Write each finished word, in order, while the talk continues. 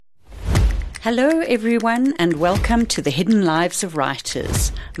Hello everyone and welcome to the Hidden Lives of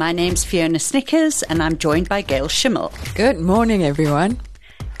Writers. My name's Fiona Snickers and I'm joined by Gail Schimmel. Good morning everyone.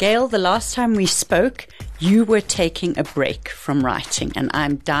 Gail, the last time we spoke, you were taking a break from writing and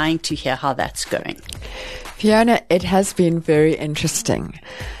I'm dying to hear how that's going. Fiona, it has been very interesting.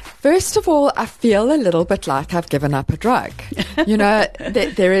 First of all, I feel a little bit like I've given up a drug. You know,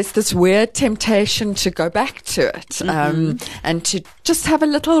 there is this weird temptation to go back to it and to just have a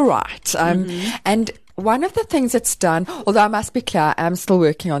little write. And one of the things it's done, although I must be clear, I am still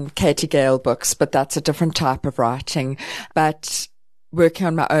working on Katie Gale books, but that's a different type of writing. But working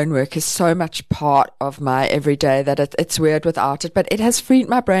on my own work is so much part of my everyday that it's weird without it, but it has freed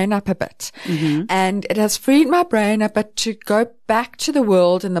my brain up a bit. And it has freed my brain a bit to go back to the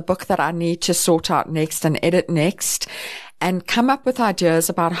world in the book that I need to sort out next and edit next and come up with ideas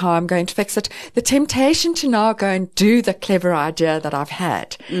about how I'm going to fix it. The temptation to now go and do the clever idea that I've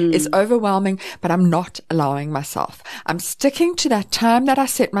had is overwhelming, but I'm not allowing myself. I'm sticking to that time that I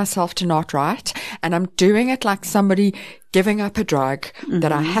set myself to not write, and I'm doing it like somebody giving up a drug,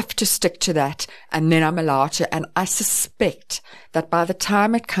 that I have to stick to that, and then I'm allowed to. And I suspect that by the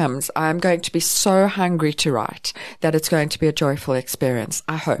time it comes, I'm going to be so hungry to write that it's going to be a joyful experience.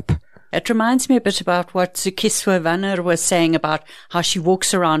 I hope. It reminds me a bit about what Zukiswa Vanner was saying about how she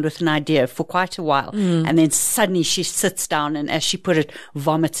walks around with an idea for quite a while and then suddenly she sits down and, as she put it,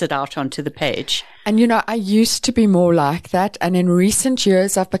 vomits it out onto the page. And, you know, I used to be more like that. And in recent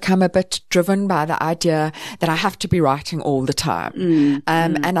years, I've become a bit driven by the idea that I have to be writing all the time.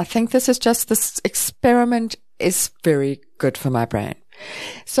 And I think this experiment is very good for my brain.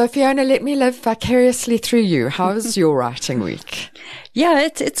 So Fiona, let me live vicariously through you. How's your writing week? Yeah,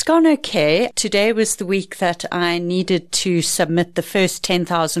 it's gone okay. Today was the week that I needed to submit the first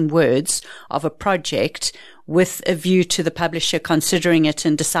 10,000 words of a project with a view to the publisher considering it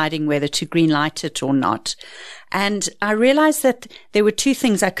and deciding whether to greenlight it or not. And I realized that there were two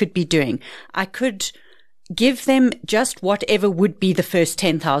things I could be doing. I could give them just whatever would be the first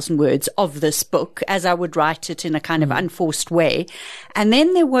 10,000 words of this book as I would write it in a kind of unforced way. And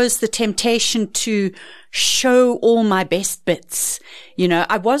then there was the temptation to show all my best bits. You know,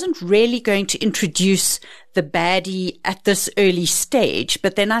 I wasn't really going to introduce the baddie at this early stage,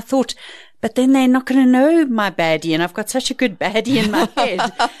 but then I thought, but then they're not going to know my baddie, and I've got such a good baddie in my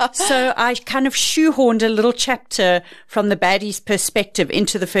head. So I kind of shoehorned a little chapter from the baddie's perspective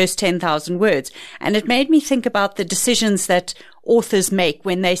into the first 10,000 words. And it made me think about the decisions that authors make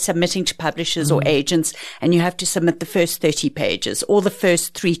when they're submitting to publishers or agents, and you have to submit the first 30 pages or the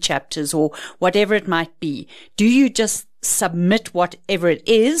first 3 chapters or whatever it might be. Do you just submit whatever it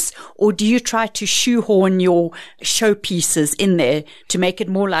is, or do you try to shoehorn your showpieces in there to make it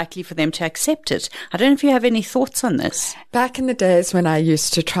more likely for them to accept it? I don't know if you have any thoughts on this. Back in the days when I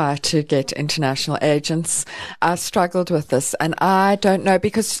used to try to get international agents, I struggled with this, and I don't know,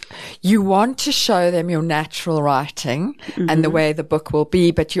 because you want to show them your natural writing and the way the book will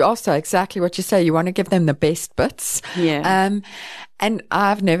be, but you also, exactly what you say, you want to give them the best bits. And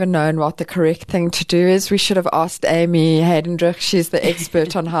I've never known what the correct thing to do is. We should have asked Amy Haydendrich. She's the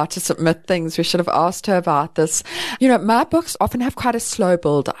expert on how to submit things. We should have asked her about this. You know, my books often have quite a slow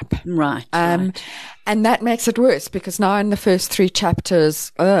build-up. Right. And that makes it worse because now in the first 3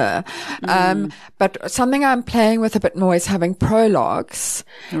 chapters, but something I'm playing with a bit more is having prologues.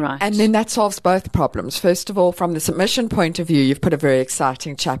 Right. And then that solves both problems. First of all, from the submission point of view, you've put a very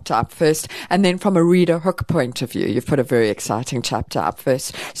exciting chapter up first. And then from a reader hook point of view, you've put a very exciting chapter up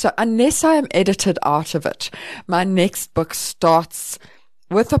first. So unless I am edited out of it, my next book starts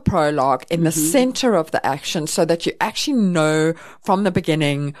with a prologue in the center of the action so that you actually know from the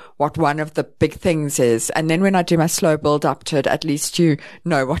beginning what one of the big things is. And then when I do my slow build up to it, at least you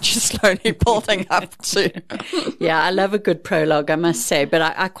know what you're slowly building up to. Yeah, I love a good prologue, I must say. But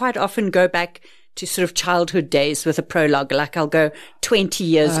I quite often go back to sort of childhood days with a prologue, like I'll go 20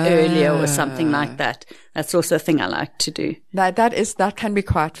 years earlier or something like that. That's also a thing I like to do. That can be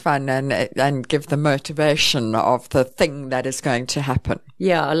quite fun and give the motivation of the thing that is going to happen.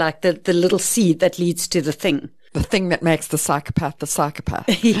 Yeah, like the little seed that leads to the thing. The thing that makes the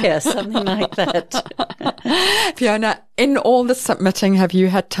psychopath. Yeah, something like that. Fiona, in all the submitting, have you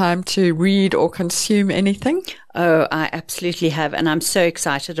had time to read or consume anything? Oh, I absolutely have, and I'm so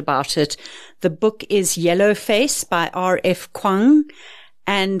excited about it. The book is Yellow Face by R.F. Kuang,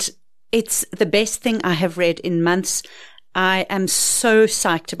 and it's the best thing I have read in months. I am so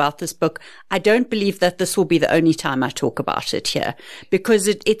psyched about this book. I don't believe that this will be the only time I talk about it here, because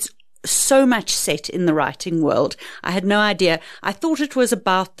it's so much set in the writing world. I had no idea. I thought it was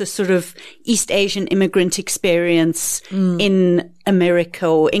about the sort of East Asian immigrant experience in America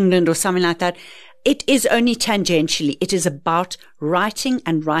or England or something like that. It is only tangentially. It is about writing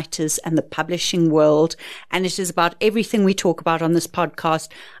and writers and the publishing world. And it is about everything we talk about on this podcast.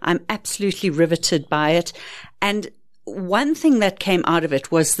 I'm absolutely riveted by it. And one thing that came out of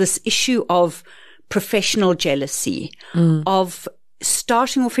it was this issue of professional jealousy, of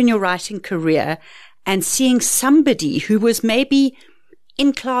starting off in your writing career and seeing somebody who was maybe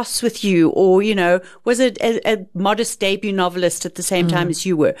in class with you or, you know, was a modest debut novelist at the same time as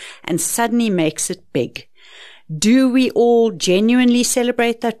you were and suddenly makes it big. Do we all genuinely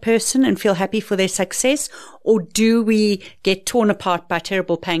celebrate that person and feel happy for their success, or do we get torn apart by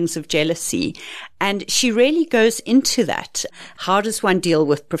terrible pangs of jealousy? And she really goes into that. How does one deal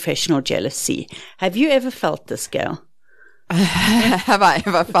with professional jealousy? Have you ever felt this, Gail? Have I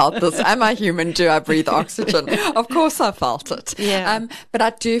ever felt this? Am I human? Do I breathe oxygen? Of course I felt it. Yeah. But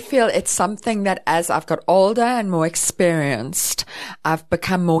I do feel it's something that as I've got older and more experienced, I've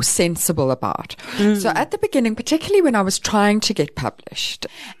become more sensible about. So at the beginning, particularly when I was trying to get published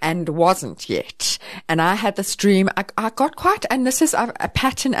and wasn't yet, and I had this dream, I got quite, and this is a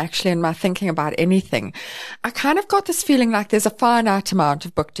pattern actually in my thinking about anything. I kind of got this feeling like there's a finite amount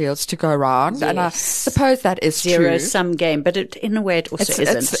of book deals to go around. Yes. And I suppose that is true. Zero-sum game. But in a way, it also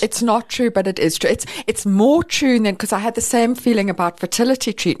isn't. It's not true, but it is true. It's more true than, because I had the same feeling about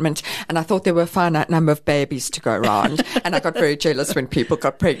fertility treatment, and I thought there were a finite number of babies to go around, and I got very jealous when people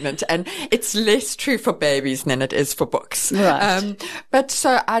got pregnant. And it's less true for babies than it is for books. Right. But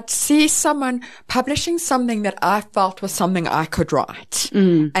so I'd see someone publishing something that I felt was something I could write,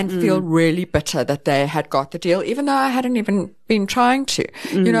 and feel really bitter that they had got the deal, even though I hadn't even been trying to,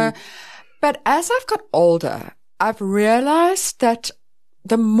 you know. But as I've got older, I've realized that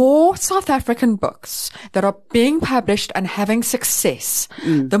the more South African books that are being published and having success,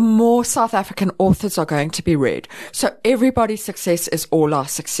 the more South African authors are going to be read. So everybody's success is all our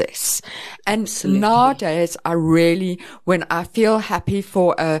success. And nowadays, when I feel happy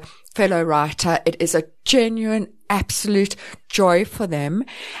for a fellow writer, it is a genuine, absolute joy for them.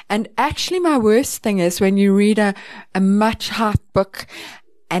 And actually, my worst thing is when you read a much hyped book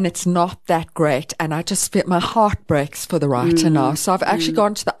and it's not that great, and I just feel my heart breaks for the writer now. So I've actually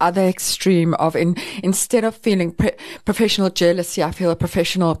gone to the other extreme of instead of feeling professional jealousy, I feel a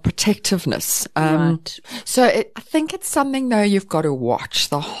professional protectiveness. Right. So I think it's something though you've got to watch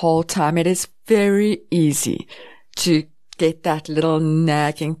the whole time. It is very easy to get that little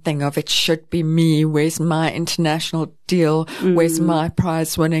nagging thing of it should be me. Where's my international deal? Where's my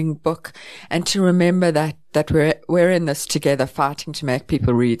prize-winning book? And to remember that we're in this together, fighting to make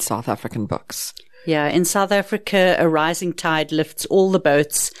people read South African books. Yeah, in South Africa, a rising tide lifts all the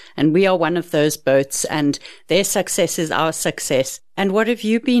boats, and we are one of those boats, and their success is our success. And what have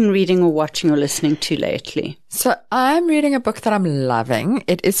you been reading or watching or listening to lately? So I'm reading a book that I'm loving.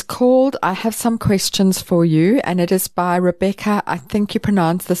 It is called I Have Some Questions for You, and it is by Rebecca, I think you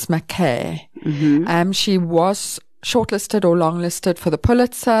pronounce this, McKay. She was shortlisted or longlisted for the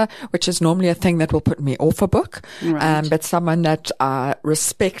Pulitzer, which is normally a thing that will put me off a book. Right. But someone that I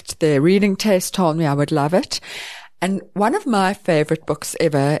respect their reading taste told me I would love it. And one of my favorite books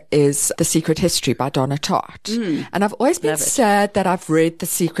ever is The Secret History by Donna Tartt. And I've always been sad that I've read The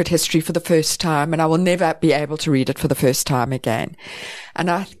Secret History for the first time, and I will never be able to read it for the first time again.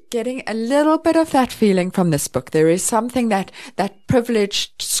 And I'm getting a little bit of that feeling from this book. There is something that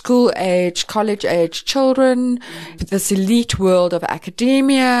privileged school age, college age children, this elite world of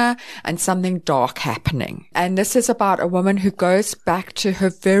academia, and something dark happening. And this is about a woman who goes back to her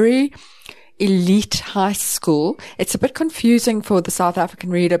very elite high school. It's a bit confusing for the South African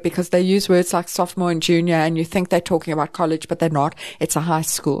reader because they use words like sophomore and junior, and you think they're talking about college, but they're not. It's a high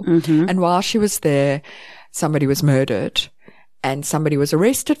school. And while she was there, somebody was murdered, and somebody was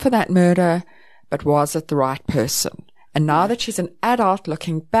arrested for that murder, but was it the right person? And now that she's an adult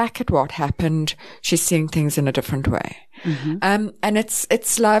looking back at what happened, she's seeing things in a different way. And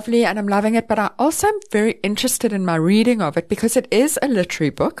it's lovely, and I'm loving it, but I also am very interested in my reading of it because it is a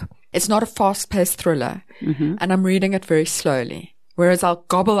literary book. It's not a fast-paced thriller, and I'm reading it very slowly. Whereas I'll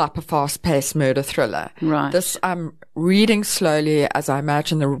gobble up a fast-paced murder thriller. Right. This I'm reading slowly, as I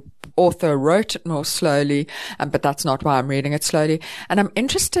imagine the author wrote it more slowly, but that's not why I'm reading it slowly. And I'm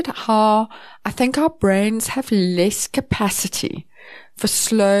interested how I think our brains have less capacity for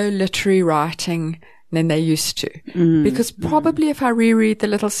slow literary writing than they used to. Because probably if I reread The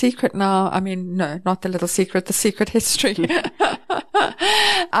Little Secret now, no, not The Little Secret, The Secret History,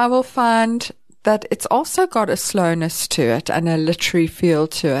 I will find that it's also got a slowness to it and a literary feel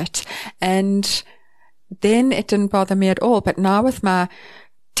to it. And then it didn't bother me at all. But now with my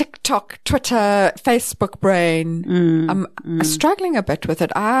TikTok, Twitter, Facebook brain, I'm struggling a bit with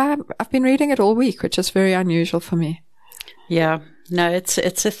it. I've been reading it all week, which is very unusual for me. Yeah, no, it's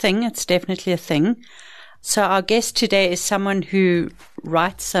a thing. It's definitely a thing. So our guest today is someone who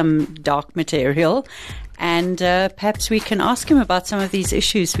writes some dark material, and perhaps we can ask him about some of these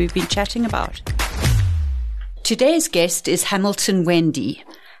issues we've been chatting about. Today's guest is Hamilton Wende.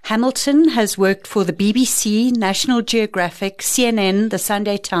 Hamilton has worked for the BBC, National Geographic, CNN, The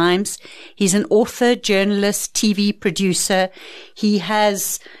Sunday Times. He's an author, journalist, TV producer. He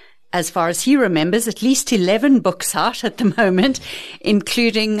has, as far as he remembers, at least 11 books out at the moment,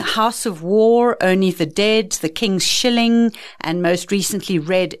 including House of War, Only the Dead, The King's Shilling, and most recently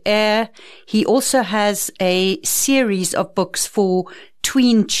Red Air. He also has a series of books for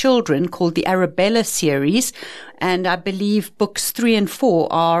tween children called the Arabella series, and I believe books 3 and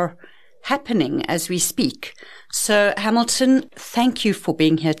 4 are happening as we speak. So, Hamilton, thank you for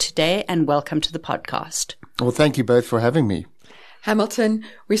being here today and welcome to the podcast. Well, thank you both for having me. Hamilton,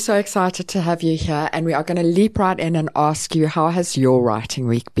 we're so excited to have you here, and we are going to leap right in and ask you, how has your writing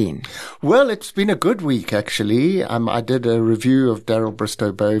week been? Well, it's been a good week, actually. I did a review of Daryl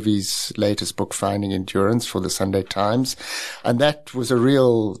Bristow-Bovey's latest book, Finding Endurance, for the Sunday Times, and that was a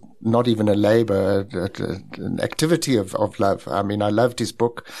real, not even a labor, an activity of love. I mean, I loved his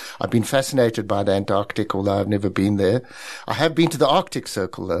book. I've been fascinated by the Antarctic, although I've never been there. I have been to the Arctic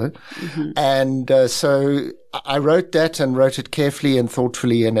Circle, though. Mm-hmm. And so I wrote that and wrote it carefully and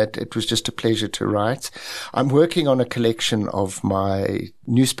thoughtfully, and it was just a pleasure to write. I'm working on a collection of my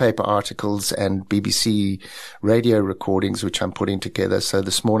newspaper articles and BBC radio recordings, which I'm putting together. So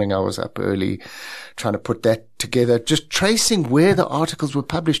this morning I was up early trying to put that together, just tracing where the articles were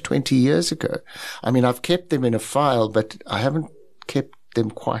published 20 years ago. I mean, I've kept them in a file, but I haven't kept them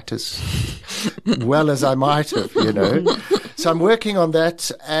quite as well as I might have, you know. So I'm working on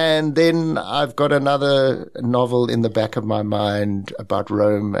that, and then I've got another novel in the back of my mind about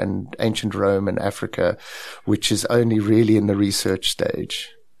Rome and ancient Rome and Africa, which is only really in the research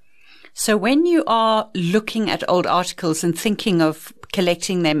stage. So when you are looking at old articles and thinking of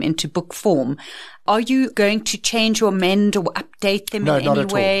collecting them into book form, are you going to change or amend or update them in any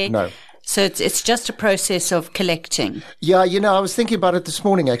way? No. So it's just a process of collecting. Yeah, you know, I was thinking about it this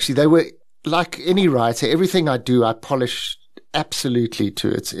morning, actually. They were, like any writer, everything I do, I polish absolutely to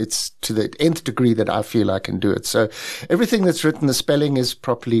it's to the nth degree that I feel I can do it. So everything that's written, the spelling is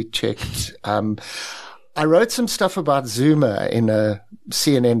properly checked. I wrote some stuff about Zuma in a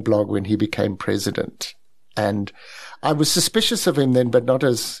CNN blog when he became president. And I was suspicious of him then, but not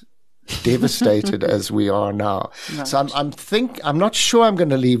as devastated as we are now. Right. So I'm not sure I'm going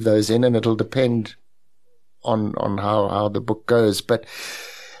to leave those in, and it'll depend on how the book goes. But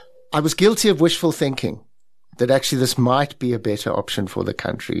I was guilty of wishful thinking that actually this might be a better option for the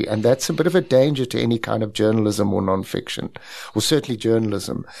country. And that's a bit of a danger to any kind of journalism or nonfiction, or certainly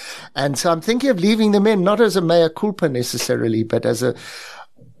journalism. And so I'm thinking of leaving them in, not as a mea culpa necessarily, but as a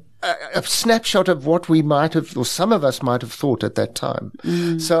snapshot of what we might have, or some of us might have thought at that time.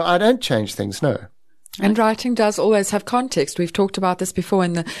 So I don't change things, no. And writing does always have context. We've talked about this before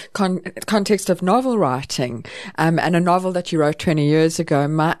in the context of novel writing. And a novel that you wrote 20 years ago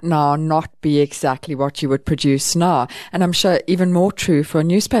might now not be exactly what you would produce now. And I'm sure even more true for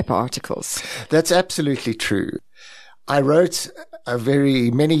newspaper articles. That's absolutely true. I wrote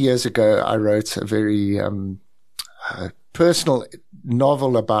many years ago, I wrote a very personal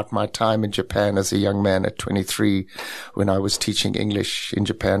novel about my time in Japan as a young man at 23 when I was teaching English in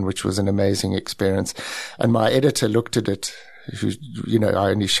Japan, which was an amazing experience. And my editor looked at it, you know, I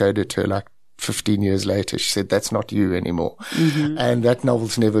only showed it to her like 15 years later. She said, "That's not you anymore." Mm-hmm. And that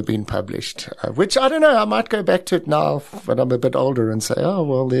novel's never been published, which I don't know. I might go back to it now when I'm a bit older and say, oh,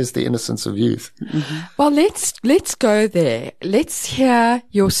 well, there's the innocence of youth. Mm-hmm. Well, let's go there. Let's hear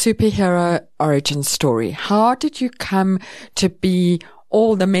your superhero origin story. How did you come to be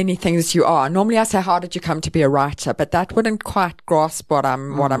all the many things you are? Normally I say, how did you come to be a writer? But that wouldn't quite grasp what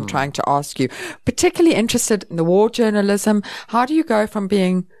I'm trying to ask you. Particularly interested in the war journalism. How do you go from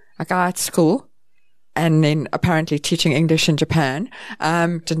being a guy at school and then apparently teaching English in Japan,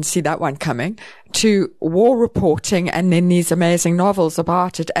 didn't see that one coming, to war reporting and then these amazing novels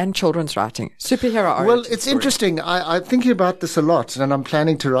about it and children's writing, superhero origin Well, it's story. interesting. I'm thinking about this a lot, and I'm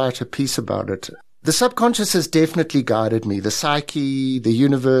planning to write a piece about it. The subconscious has definitely guided me. The psyche, the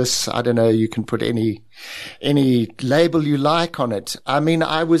universe, I don't know, you can put any label you like on it. I mean,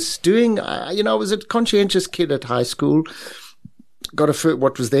 I was a conscientious kid at high school. got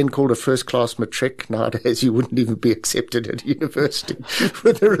what was then called a first-class matric. Nowadays, you wouldn't even be accepted at university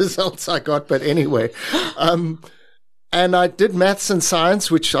with the results I got. But anyway, and I did maths and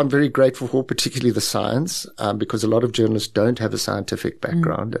science, which I'm very grateful for, particularly the science, because a lot of journalists don't have a scientific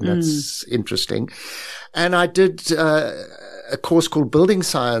background, and that's interesting. And I did a course called Building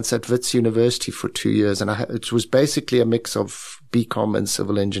Science at Wits University for 2 years, and it was basically a mix of BCom and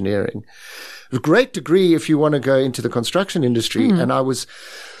civil engineering. A great degree if you want to go into the construction industry. And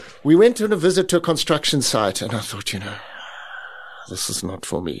we went on a visit to a construction site, and I thought, this is not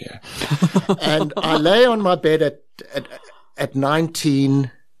for me. And I lay on my bed at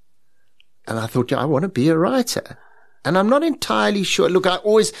 19, and I thought, I want to be a writer. And I'm not entirely sure. Look, I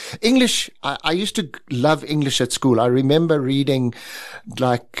used to love English at school. I remember reading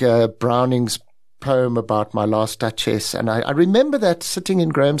Browning's poem about my last Duchess. And I remember that sitting in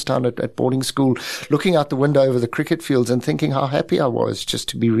Grahamstown at boarding school, looking out the window over the cricket fields and thinking how happy I was just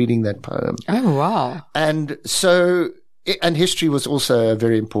to be reading that poem. Oh, wow. And history was also a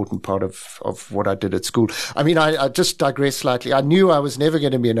very important part of what I did at school. I mean, I just digress slightly. I knew I was never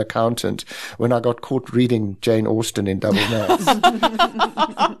going to be an accountant when I got caught reading Jane Austen in double maths.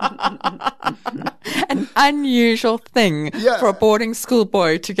 An unusual thing for a boarding school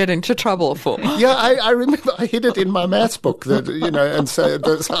boy to get into trouble for. Yeah, I remember I hid it in my maths book, and so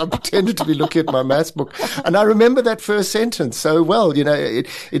I pretended to be looking at my maths book. And I remember that first sentence so well. It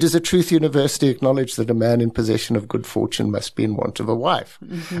is a truth university acknowledged that a man in possession of good fortune must be in want of a wife.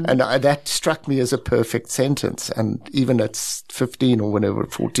 And that struck me as a perfect sentence. And even at 15 or whenever,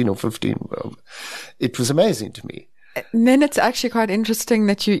 14 or 15, it was amazing to me. And then it's actually quite interesting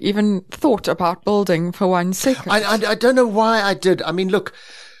that you even thought about building for 1 second. I don't know why I did. I mean, look,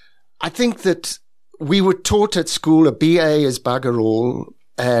 I think that we were taught at school a BA is bugger all.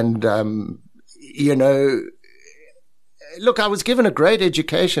 And, look, I was given a great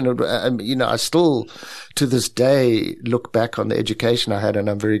education. I still, to this day, look back on the education I had, and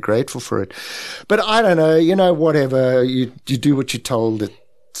I'm very grateful for it. But I don't know, whatever, you do what you're told at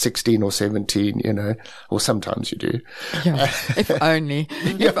 16 or 17, or sometimes you do. Yeah, if only.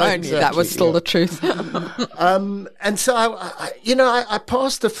 If only exactly, that was still the truth. And so, I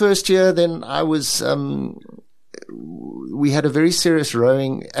passed the first year, then I was, we had a very serious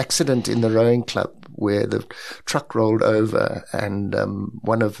rowing accident in the rowing club where the truck rolled over, and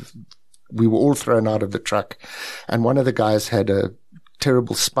we were all thrown out of the truck, and one of the guys had a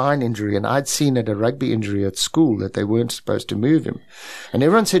terrible spine injury, and I'd seen at a rugby injury at school that they weren't supposed to move him. And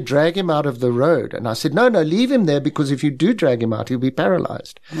everyone said, drag him out of the road. And I said, no, leave him there, because if you do drag him out, he'll be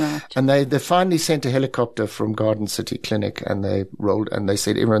paralyzed. Right. And they finally sent a helicopter from Garden City Clinic, and they rolled, and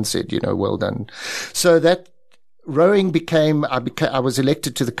everyone said, well done. So that rowing I was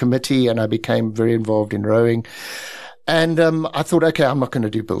elected to the committee, and I became very involved in rowing. And I thought, okay, I'm not going to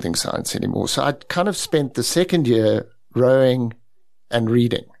do building science anymore. So I kind of spent the second year rowing and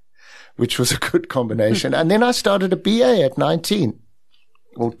reading, which was a good combination. And then I started a BA at 19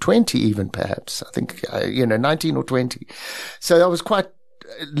 or 20 even, perhaps. I think, 19 or 20. So I was quite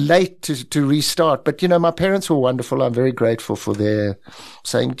late to restart. But, my parents were wonderful. I'm very grateful for their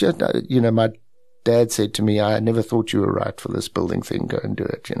saying, my dad said to me, I never thought you were right for this building thing. Go and do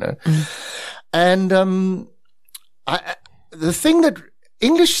it, And the thing that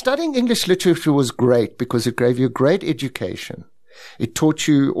studying English literature was great, because it gave you a great education. It taught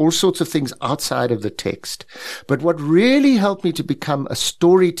you all sorts of things outside of the text. But what really helped me to become a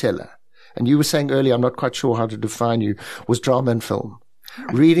storyteller, and you were saying earlier, I'm not quite sure how to define you, was drama and film.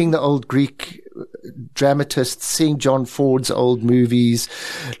 Reading the old Greek dramatists, seeing John Ford's old movies,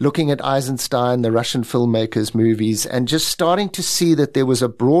 looking at Eisenstein, the Russian filmmakers' movies, and just starting to see that there was a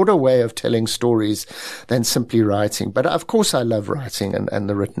broader way of telling stories than simply writing. But of course I love writing and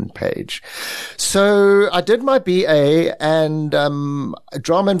the written page. So I did my BA, and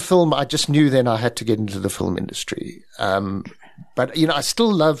drama and film, I just knew then I had to get into the film industry. But I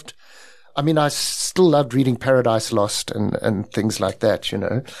still loved reading Paradise Lost and things like that,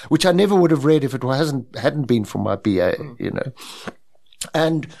 which I never would have read if it hadn't been for my BA,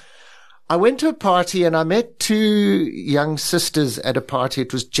 And I went to a party, and I met two young sisters at a party.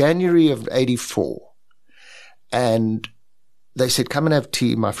 It was January of 84. And they said, come and have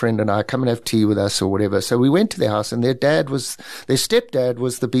tea, my friend and I, come and have tea with us or whatever. So we went to their house, and their stepdad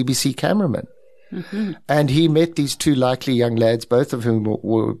was the BBC cameraman. Mm-hmm. And he met these two likely young lads, both of whom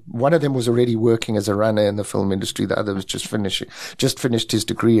one of them was already working as a runner in the film industry. The other was just finished his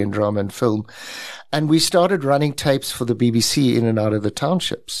degree in drama and film. And we started running tapes for the BBC in and out of the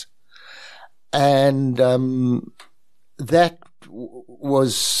townships. And that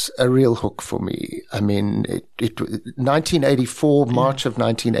was a real hook for me. I mean, 1984, March of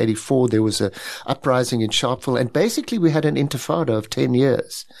 1984, there was a uprising in Sharpeville, and basically we had an intifada of 10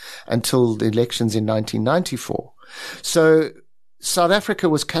 years until the elections in 1994. So South Africa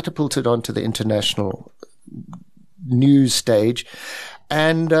was catapulted onto the international news stage.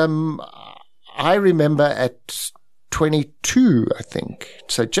 And I remember at 22, I think,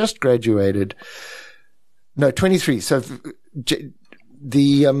 so just graduated. No, 23. So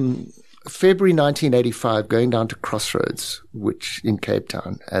the February 1985, going down to Crossroads, which in Cape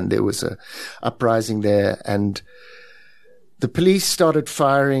Town, and there was a uprising there, and the police started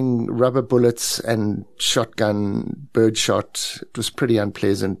firing rubber bullets and shotgun, birdshot. It was pretty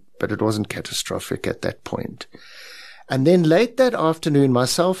unpleasant, but it wasn't catastrophic at that point. And then late that afternoon,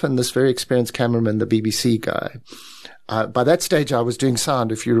 myself and this very experienced cameraman, the BBC guy, by that stage I was doing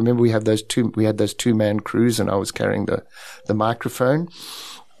sound. If you remember, we had those two-man crews, and I was carrying the microphone.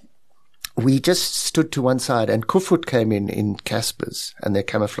 We just stood to one side, and Kufut came in Caspers and their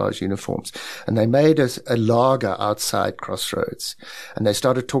camouflage uniforms, and they made us a lager outside Crossroads, and they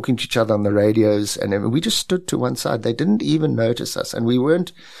started talking to each other on the radios, and we just stood to one side. They didn't even notice us, and we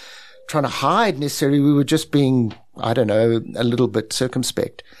weren't trying to hide necessarily. We were just being, I don't know, a little bit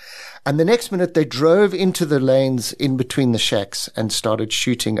circumspect. And the next minute they drove into the lanes in between the shacks and started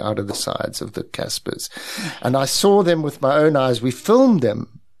shooting out of the sides of the Caspers. And I saw them with my own eyes. We filmed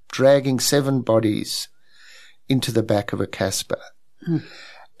them dragging 7 bodies into the back of a Casper.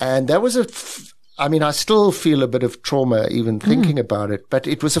 And that was I still feel a bit of trauma even thinking about it, but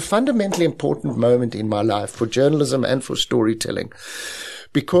it was a fundamentally important moment in my life for journalism and for storytelling.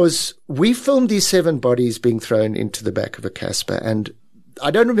 Because we filmed these 7 bodies being thrown into the back of a Casper, and I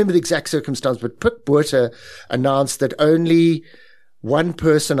don't remember the exact circumstance, but Pik Botha announced that only one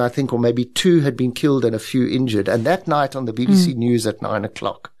person, I think, or maybe 2 had been killed and a few injured. And that night on the BBC News at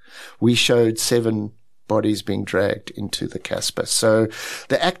 9:00, we showed 7 bodies being dragged into the Casper. So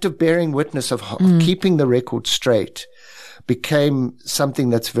the act of bearing witness of keeping the record straight became something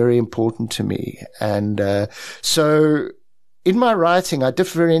that's very important to me. And so in my writing, I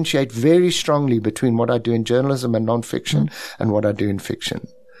differentiate very strongly between what I do in journalism and nonfiction and what I do in fiction.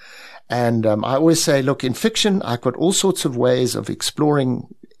 And I always say, look, in fiction, I've got all sorts of ways of exploring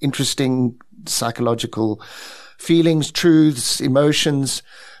interesting psychological feelings, truths, emotions.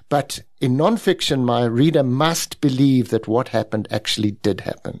 But in nonfiction, my reader must believe that what happened actually did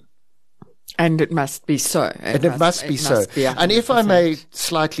happen. And it must be so. It must be so. And if I may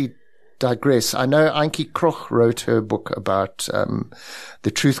slightly digress, I know Antjie Krog wrote her book about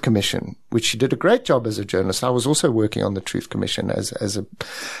the Truth Commission, which she did a great job as a journalist. I was also working on the Truth Commission as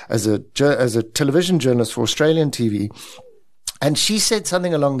a television journalist for Australian TV, and she said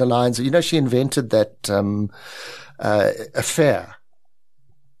something along the lines of, she invented that affair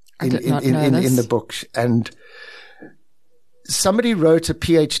in the book, and somebody wrote a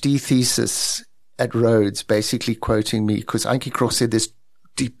PhD thesis at Rhodes, basically quoting me, because Antjie Krog said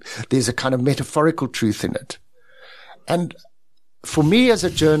there's a kind of metaphorical truth in it. And for me as a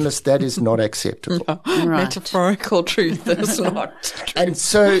journalist, that is not acceptable. No, right. Metaphorical truth is not true. And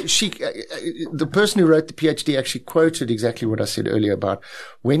so the person who wrote the PhD actually quoted exactly what I said earlier about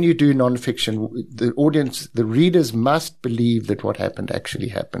when you do nonfiction, the readers must believe that what happened actually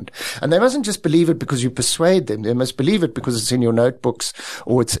happened. And they mustn't just believe it because you persuade them. They must believe it because it's in your notebooks,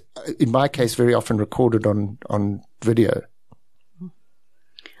 or it's, in my case, very often recorded on video.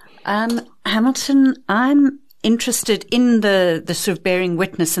 Hamilton, I'm interested in the sort of bearing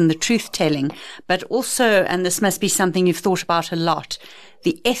witness and the truth telling, but also, and this must be something you've thought about a lot,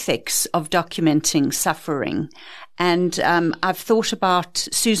 the ethics of documenting suffering. And I've thought about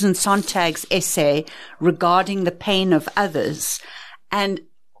Susan Sontag's essay regarding the pain of others, and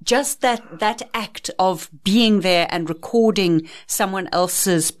just that act of being there and recording someone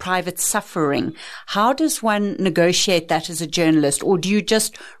else's private suffering. How does one negotiate that as a journalist? Or do you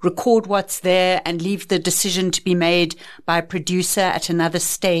just record what's there and leave the decision to be made by a producer at another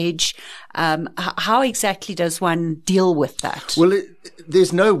stage? How exactly does one deal with that? Well,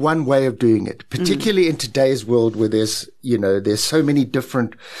 there's no one way of doing it, particularly in today's world where there's so many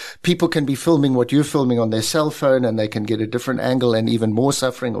different people can be filming what you're filming on their cell phone, and they can get a different angle and even more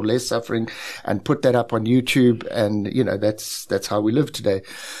suffering or less suffering and put that up on YouTube. And, that's how we live today.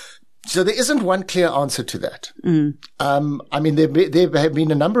 So there isn't one clear answer to that. There have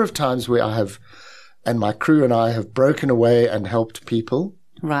been a number of times where I have, and my crew and I have broken away and helped people.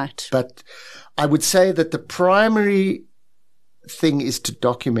 Right. But I would say that the primary thing is to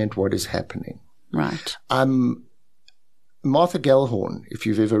document what is happening. Right. Martha Gellhorn, if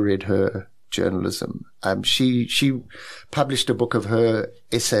you've ever read her journalism. She published a book of her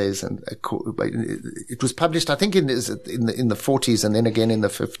essays, and it was published, I think, in the 40s and then again in the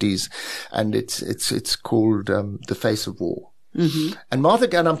 50s, and it's called The Face of War. Mm-hmm. And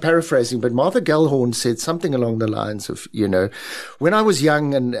and I'm paraphrasing, but Martha Gellhorn said something along the lines of, when I was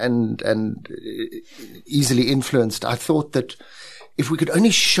young and easily influenced, I thought that if we could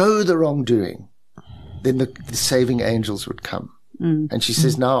only show the wrongdoing, then the saving angels would come. Mm. And she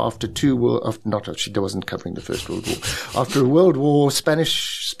says now, after she wasn't covering the First World War, after a World War,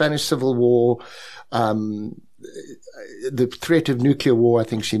 Spanish Civil War, the threat of nuclear war, I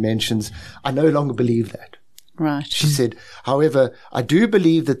think she mentions, I no longer believe that. Right. She said, however, I do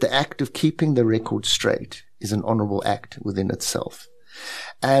believe that the act of keeping the record straight is an honorable act within itself.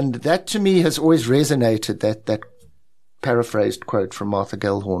 And that to me has always resonated, that paraphrased quote from Martha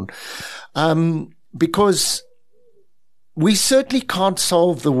Gellhorn. Because we certainly can't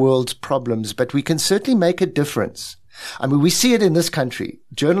solve the world's problems, but we can certainly make a difference. I mean, we see it in this country.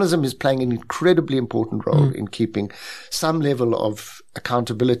 Journalism is playing an incredibly important role in keeping some level of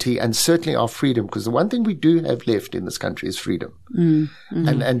accountability and certainly our freedom, because the one thing we do have left in this country is freedom.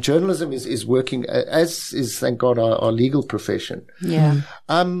 Mm-hmm. And journalism is working, as is, thank God, our legal profession. Yeah.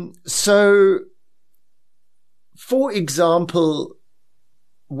 So, for example,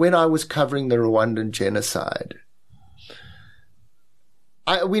 when I was covering the Rwandan genocide,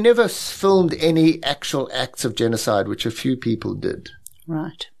 we never filmed any actual acts of genocide, which a few people did.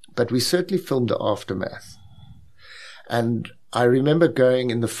 Right. But we certainly filmed the aftermath. And I remember going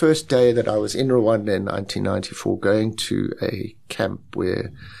in the first day that I was in Rwanda in 1994, going to a camp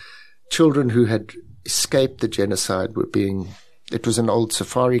where children who had escaped the genocide it was an old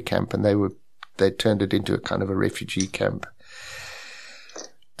safari camp, and they turned it into a kind of a refugee camp.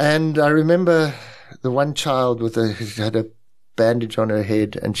 And I remember the one child had a bandage on her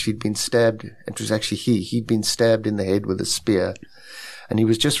head, and she'd been stabbed. It was actually he'd been stabbed in the head with a spear, and he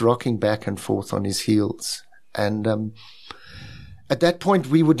was just rocking back and forth on his heels. And at that point,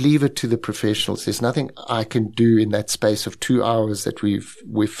 we would leave it to the professionals. There's nothing I can do in that space of 2 hours that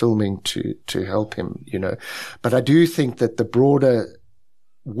we're filming to help him, But I do think that the broader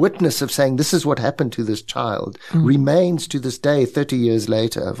witness of saying this is what happened to this child remains to this day, 30 years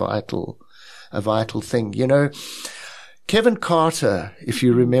later, a vital thing. Kevin Carter, if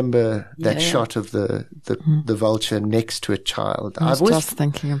you remember that shot of the vulture next to a child. I was just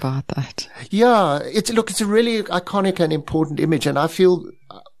thinking about that. Yeah, it's a really iconic and important image, and I feel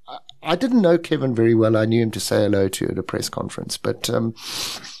I didn't know Kevin very well. I knew him to say hello to at a press conference, but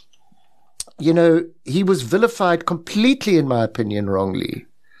he was vilified completely, in my opinion, wrongly,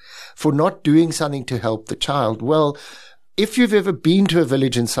 for not doing something to help the child. Well, if you've ever been to a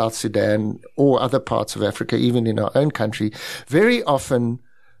village in South Sudan or other parts of Africa, even in our own country, very often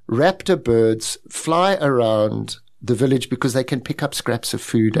raptor birds fly around the village because they can pick up scraps of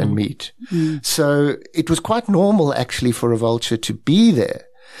food and meat. Mm. So it was quite normal, actually, for a vulture to be there.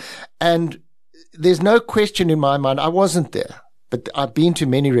 And there's no question in my mind, I wasn't there, but I've been to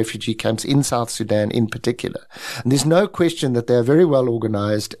many refugee camps in South Sudan in particular. And there's no question that they're very well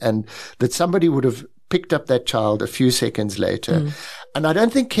organized and that somebody would have picked up that child a few seconds later. And I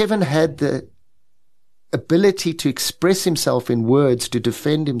don't think Kevin had the ability to express himself in words to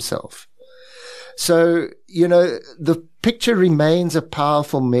defend himself. So, the picture remains a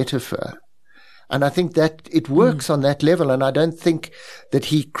powerful metaphor. And I think that it works on that level. And I don't think that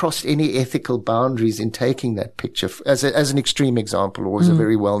he crossed any ethical boundaries in taking that picture as an extreme example, or as a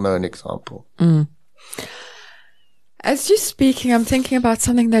very well-known example. As you're speaking, I'm thinking about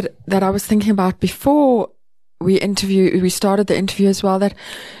something that I was thinking about before we started the interview as well, that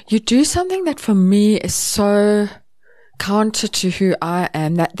you do something that for me is so counter to who I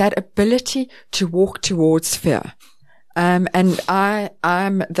am, that ability to walk towards fear. And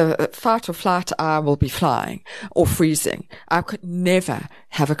I'm the fight or flight, I will be flying or freezing. I could never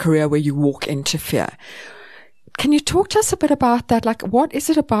have a career where you walk into fear. Can you talk to us a bit about that? Like, what is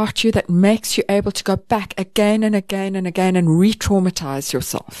it about you that makes you able to go back again and again and again and re-traumatize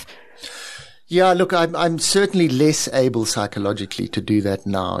yourself? Yeah, look, I'm certainly less able psychologically to do that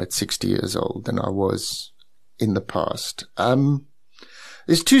now at 60 years old than I was in the past.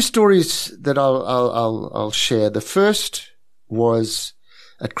 There's two stories that I'll share. The first was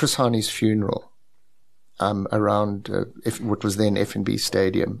at Chris Hani's funeral, around what was then F&B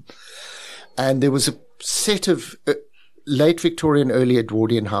Stadium. And there was a set of late Victorian, early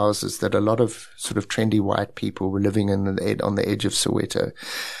Edwardian houses that a lot of sort of trendy white people were living in on the edge of Soweto.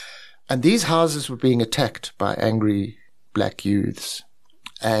 And these houses were being attacked by angry black youths.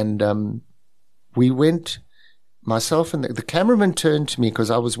 And we went myself and the cameraman turned to me, because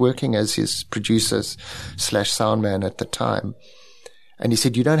I was working as his producer / sound man at the time. And he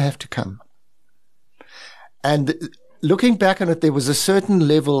said, "You don't have to come." And looking back on it, there was a certain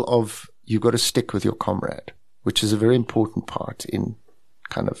level of, you've got to stick with your comrade, which is a very important part in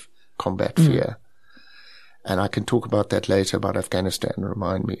kind of combat fear. And I can talk about that later, about Afghanistan,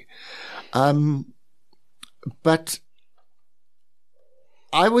 remind me. But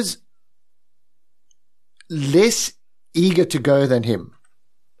I was less eager to go than him.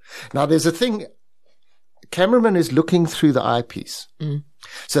 Now, there's a thing, cameraman is looking through the eyepiece.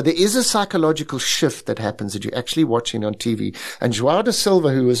 So there is a psychological shift that happens that you're actually watching on TV. And João da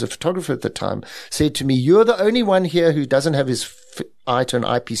Silva, who was a photographer at the time, said to me, "You're the only one here who doesn't have his eye to an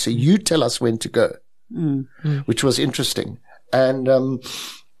eyepiece, so you tell us when to go," which was interesting. And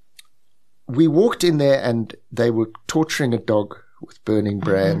we walked in there, and they were torturing a dog with burning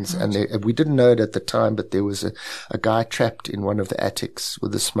brands. And we didn't know it at the time, but there was a guy trapped in one of the attics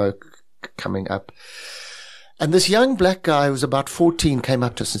with the smoke coming up. And this young black guy who was about 14 came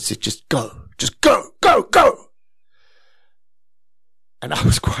up to us and said, just go, go, go. And I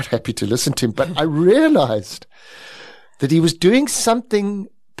was quite happy to listen to him, but I realized that he was doing something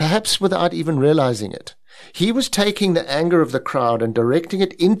perhaps without even realizing it. He was taking the anger of the crowd and directing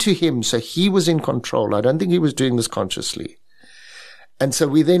it into him, so he was in control. I don't think he was doing this consciously. And so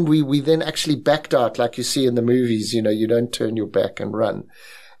we then actually backed out, like you see in the movies, you don't turn your back and run.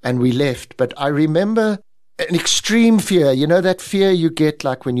 And we left. But I remember an extreme fear, that fear you get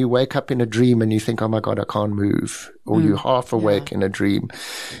like when you wake up in a dream and you think, "Oh my God, I can't move," or you're half awake in a dream.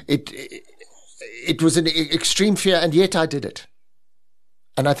 It was an extreme fear, and yet I did it.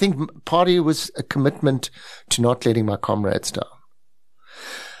 And I think part of it was a commitment to not letting my comrades down.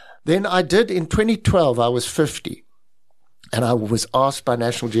 Then I did, in 2012, I was 50, and I was asked by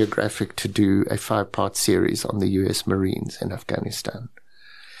National Geographic to do a 5-part series on the US Marines in Afghanistan.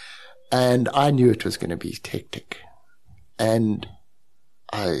 And I knew it was going to be hectic. And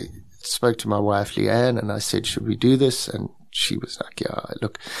I spoke to my wife, Leanne, and I said, "Should we do this?" And she was like, "Yeah,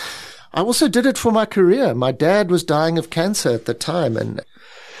 look, I also did it for my career. My dad was dying of cancer at the time. And,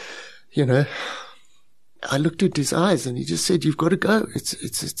 I looked at his eyes and he just said, "You've got to go.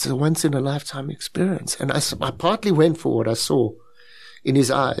 It's a once in a lifetime experience." And I partly went for what I saw in his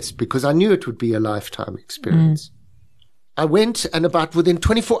eyes, because I knew it would be a lifetime experience. I went, and about within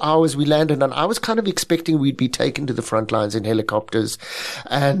 24 hours we landed, and I was kind of expecting we'd be taken to the front lines in helicopters,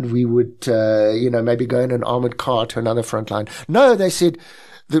 and we would, maybe go in an armored car to another front line. No, they said,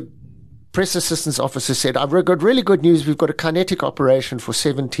 the press assistance officer said, "I've got really good news. We've got a kinetic operation for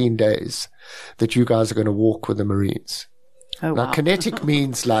 17 days that you guys are going to walk with the Marines." Oh, now, wow. Kinetic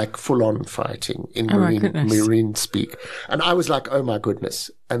means like full-on fighting in Marine speak. And I was like, oh my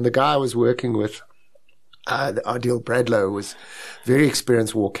goodness. And the guy I was working with, the Adil Bradlow, was very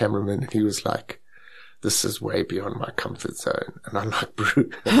experienced war cameraman, and he was like, "This is way beyond my comfort zone." And I'm like, "Bro,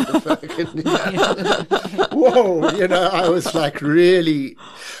 whoa," I was like, really,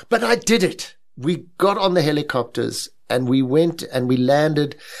 but I did it. We got on the helicopters and we went and we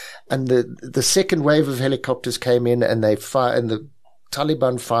landed, and the second wave of helicopters came in, and they fired, and the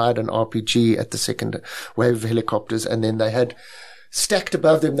Taliban fired an RPG at the second wave of helicopters, and then they had stacked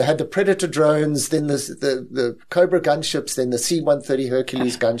above them, they had the Predator drones, then the Cobra gunships, then the C-130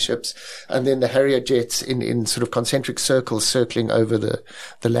 Hercules gunships, and then the Harrier jets in sort of concentric circles circling over the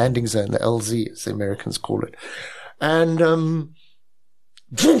landing zone, the LZ, as the Americans call it. And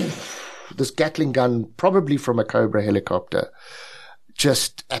this Gatling gun, probably from a Cobra helicopter,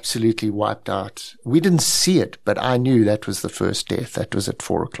 just absolutely wiped out. We didn't see it, but I knew that was the first death. That was at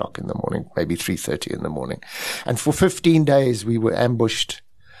 4 o'clock in the morning, maybe 3:30 in the morning. And for 15 days, we were ambushed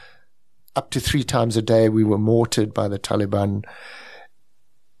up to 3 times a day. We were mortared by the Taliban.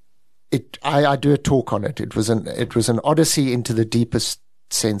 I do a talk on it. It was an odyssey into the deepest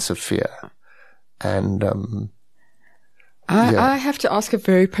sense of fear. And, I have to ask a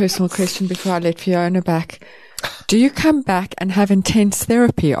very personal question before I let Fiona back. Do you come back and have intense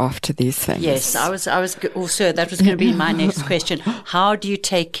therapy after these things? Yes, I was also, that was going to be my next question. How do you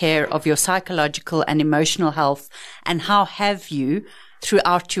take care of your psychological and emotional health, and how have you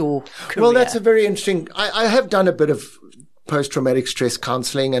throughout your career? Well, that's a very interesting, I have done a bit of post-traumatic stress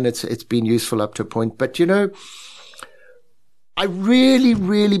counseling, and it's been useful up to a point. But, I really,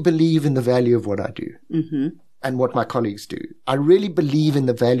 really believe in the value of what I do and what my colleagues do. I really believe in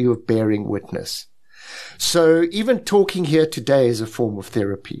the value of bearing witness. So even talking here today is a form of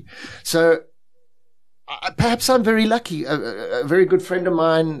therapy. So perhaps I'm very lucky. A very good friend of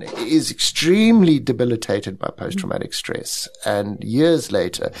mine is extremely debilitated by post-traumatic stress, and years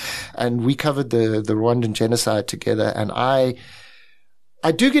later, and we covered the Rwandan genocide together, and I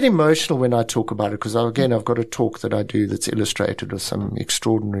do get emotional when I talk about it, because again, I've got a talk that I do that's illustrated with some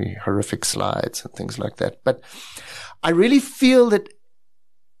extraordinary, horrific slides and things like that. But I really feel that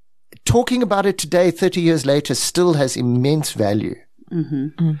talking about it today, 30 years later, still has immense value.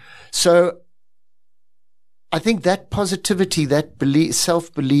 Mm-hmm. So I think that positivity, that belief,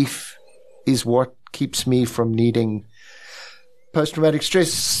 self-belief is what keeps me from needing post-traumatic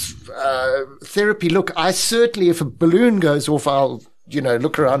stress therapy. Look, I certainly, if a balloon goes off, I'll,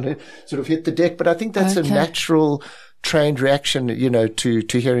 look around and sort of hit the deck. But I think that's a natural trained reaction,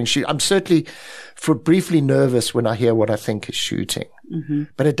 to hearing shoot. I'm certainly briefly nervous when I hear what I think is shooting,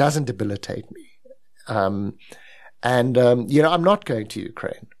 but it doesn't debilitate me. I'm not going to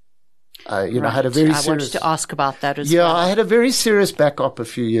Ukraine. I had a very serious. I wanted to ask about that as well. Yeah, I had a very serious back op a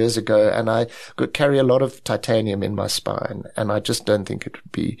few years ago, and I could carry a lot of titanium in my spine, and I just don't think it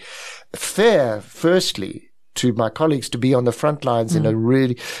would be fair, firstly, to my colleagues to be on the front lines in a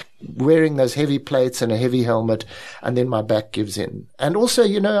really wearing those heavy plates and a heavy helmet, and then my back gives in. And also,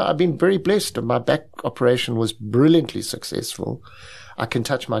 I've been very blessed. My back operation was brilliantly successful. I can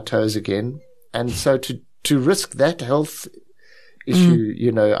touch my toes again, and so to risk that health issue,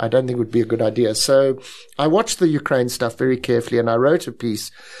 I don't think would be a good idea. So I watched the Ukraine stuff very carefully, and I wrote a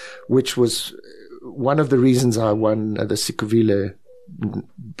piece, which was one of the reasons I won the Sikovile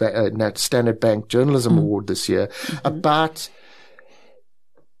Standard Bank Journalism Award this year, about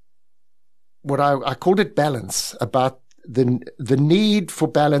what I called it balance, about the need for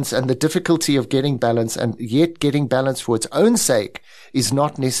balance and the difficulty of getting balance, and yet getting balance for its own sake is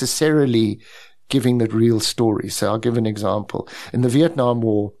not necessarily giving the real story. So I'll give an example. In the Vietnam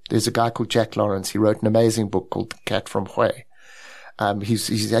War, there's a guy called Jack Lawrence. He wrote an amazing book called The Cat from Hue.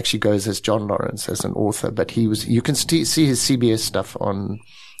 He actually goes as John Lawrence as an author, but you can see his CBS stuff on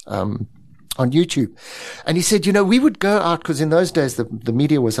YouTube. And he said, we would go out, because in those days the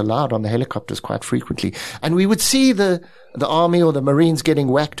media was allowed on the helicopters quite frequently, and we would see the army or the Marines getting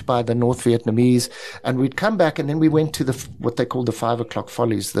whacked by the North Vietnamese, and we'd come back, and then we went to what they call the 5 o'clock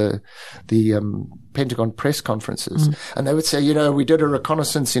follies, the Pentagon press conferences. And they would say, we did a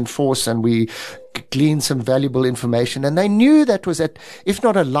reconnaissance in force and we gleaned some valuable information. And they knew that was if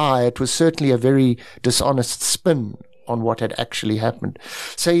not a lie, it was certainly a very dishonest spin on what had actually happened.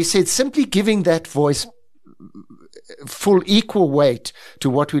 So he said simply giving that voice full equal weight to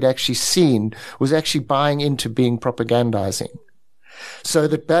what we'd actually seen was actually buying into being propagandizing. So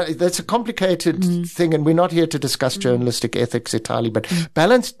that's a complicated thing, and we're not here to discuss journalistic ethics entirely, but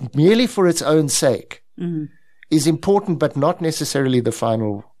balance merely for its own sake is important, but not necessarily the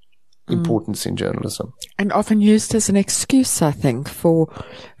final importance in journalism. And often used as an excuse, I think, for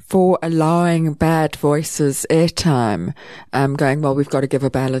allowing bad voices airtime, going, well, we've got to give a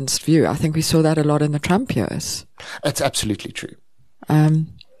balanced view. I think we saw that a lot in the Trump years. That's absolutely true.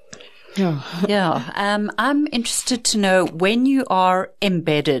 I'm interested to know, when you are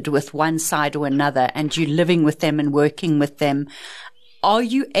embedded with one side or another and you're living with them and working with them, are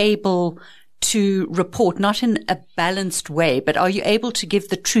you able to report not in a balanced way, but are you able to give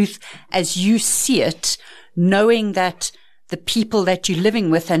the truth as you see it, knowing that the people that you're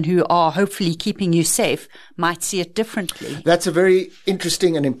living with and who are hopefully keeping you safe might see it differently? That's a very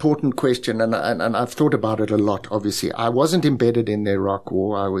interesting and important question, and I've thought about it a lot, obviously. I wasn't embedded in the Iraq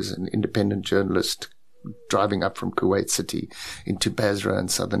War. I was an independent journalist driving up from Kuwait City into Basra in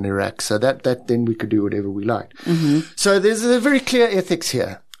southern Iraq. So that then we could do whatever we liked. So there's a very clear ethics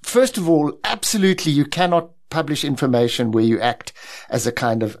here. First of all, absolutely you cannot publish information where you act as a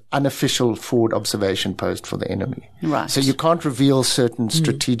kind of unofficial forward observation post for the enemy. Right. So you can't reveal certain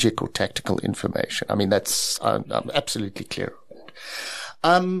strategic or tactical information. I mean, that's I'm absolutely clear on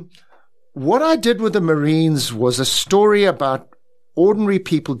that. What I did with the Marines was a story about ordinary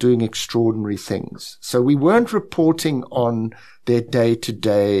people doing extraordinary things. So we weren't reporting on their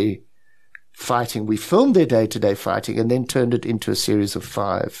day-to-day fighting. We filmed their day-to-day fighting and then turned it into a series of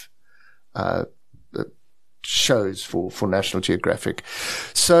 5 shows for National Geographic.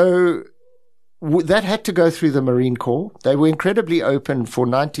 So that had to go through the Marine Corps. They were incredibly open for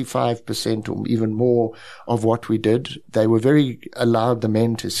 95% or even more of what we did. They were allowed the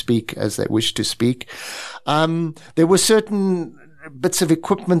men to speak as they wished to speak. There were certain bits of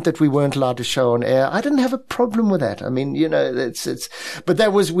equipment that we weren't allowed to show on air. I didn't have a problem with that. I mean, but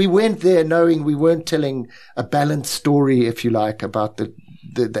we went there knowing we weren't telling a balanced story, if you like, about the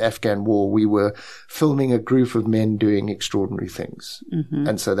the Afghan war, we were filming a group of men doing extraordinary things. Mm-hmm.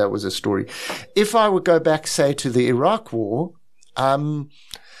 And so that was a story. If I would go back, say, to the Iraq war,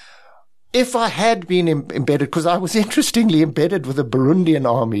 if I had been embedded, because I was interestingly embedded with the Burundian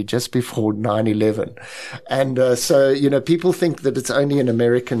army just before 9/11. And so, people think that it's only an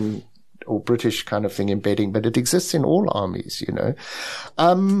American or British kind of thing embedding, but it exists in all armies,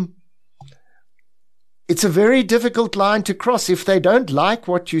 It's a very difficult line to cross. If they don't like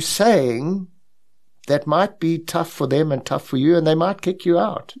what you're saying, that might be tough for them and tough for you, and they might kick you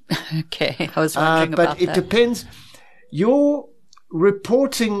out. Okay, I was wondering about that. But it depends. Your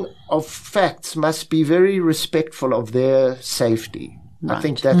reporting of facts must be very respectful of their safety. Right. I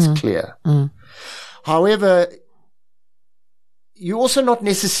think that's clear. However, you're also not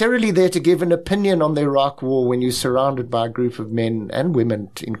necessarily there to give an opinion on the Iraq war when you're surrounded by a group of men and women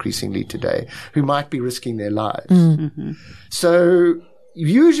increasingly today who might be risking their lives. Mm-hmm. So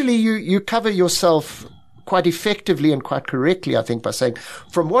usually you cover yourself quite effectively and quite correctly, I think, by saying,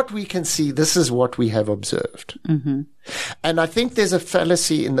 from what we can see, this is what we have observed. Mm-hmm. And I think there's a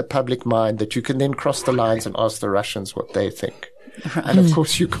fallacy in the public mind that you can then cross the lines and ask the Russians what they think. Right. And of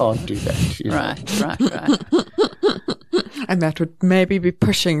course you can't do that. Right. And that would maybe be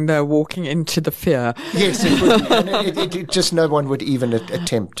pushing the walking into the fear. Yes, it would. It just no one would even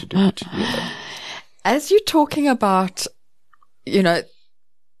attempt to do it. As you're talking about, the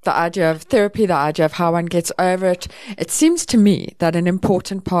idea of therapy, the idea of how one gets over it, it seems to me that an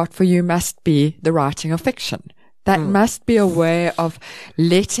important part for you must be the writing of fiction. That must be a way of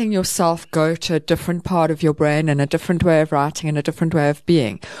letting yourself go to a different part of your brain and a different way of writing and a different way of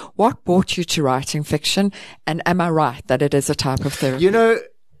being. What brought you to writing fiction? And am I right that it is a type of therapy?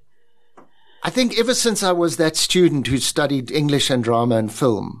 I think ever since I was that student who studied English and drama and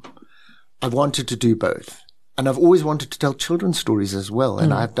film, I wanted to do both. And I've always wanted to tell children's stories as well,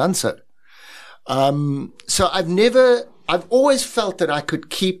 and I've done so. So I've always felt that I could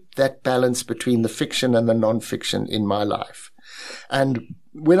keep that balance between the fiction and the non-fiction in my life. And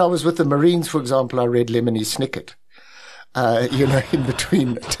when I was with the Marines, for example, I read Lemony Snicket, in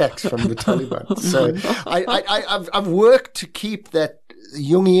between attacks from the Taliban. So I've worked to keep that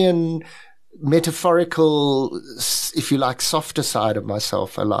Jungian, metaphorical, if you like, softer side of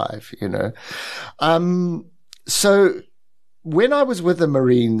myself alive, So when I was with the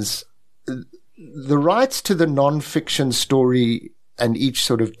Marines, the rights to the non-fiction story and each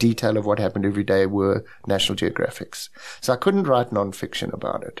sort of detail of what happened every day were National Geographic's. So I couldn't write non-fiction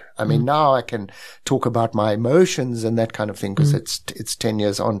about it. I mean, now I can talk about my emotions and that kind of thing because it's 10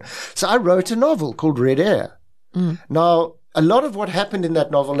 years on. So I wrote a novel called Red Air. Now, a lot of what happened in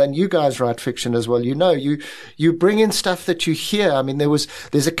that novel, and you guys write fiction as well, you bring in stuff that you hear. I mean,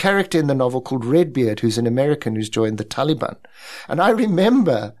 there's a character in the novel called Redbeard who's an American who's joined the Taliban. And I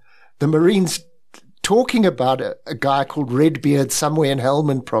remember the Marines talking about a guy called Redbeard somewhere in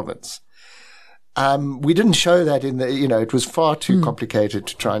Helmand province. We didn't show that in the, it was far too complicated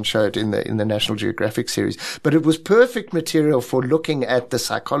to try and show it in the National Geographic series, but it was perfect material for looking at the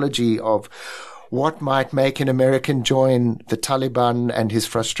psychology of what might make an American join the Taliban and his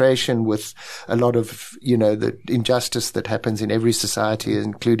frustration with a lot of, the injustice that happens in every society,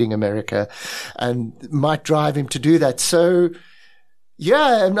 including America, and might drive him to do that. So,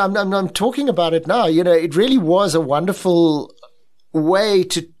 yeah, I'm talking about it now. It really was a wonderful way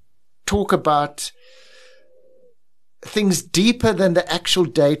to talk about things deeper than the actual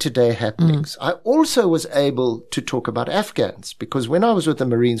day-to-day happenings. I also was able to talk about Afghans because when I was with the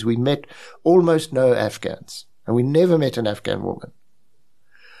Marines, we met almost no Afghans and we never met an Afghan woman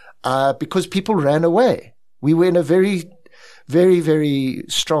because people ran away. We were in a very, very, very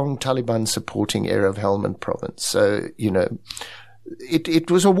strong Taliban supporting area of Helmand province. So, it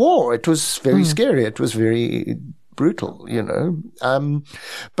was a war. It was very scary. It was very brutal,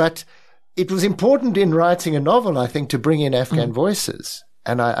 but it was important in writing a novel, I think, to bring in Afghan voices.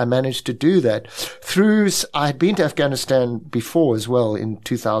 And I managed to do that I had been to Afghanistan before as well in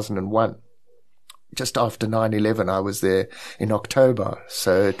 2001. Just after 9/11, I was there in October.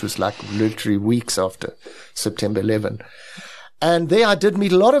 So it was like literally weeks after September 11. And there I did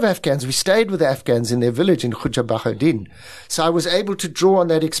meet a lot of Afghans. We stayed with the Afghans in their village in Khujabahudin. So I was able to draw on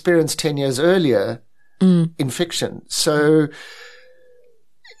that experience 10 years earlier in fiction. So,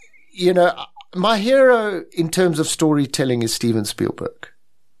 my hero in terms of storytelling is Steven Spielberg.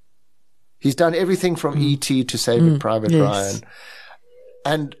 He's done everything from E.T. to Saving Private Ryan.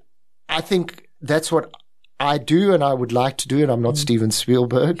 And I think that's what I do and I would like to do. And I'm not Steven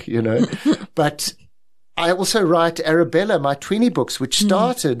Spielberg, but I also write Arabella, my tweenie books, which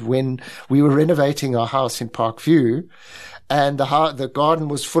started when we were renovating our house in Parkview, and the garden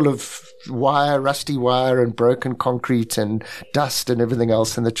was full of rusty wire and broken concrete and dust and everything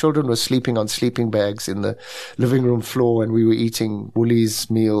else. And the children were sleeping on sleeping bags in the living room floor, and we were eating Woolies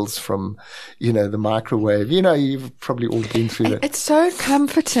meals from, the microwave. You've probably all been through that. It's so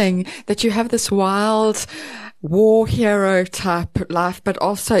comforting that you have this wild war hero type life, but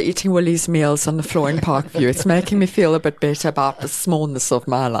also eating Woolies meals on the floor in Parkview. It's making me feel a bit better about the smallness of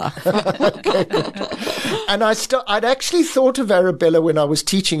my life. Okay, good. And I'd actually thought of Arabella when I was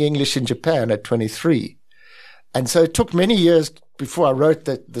teaching English in Japan at 23. And so it took many years before I wrote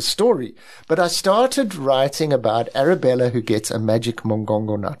the story. But I started writing about Arabella who gets a magic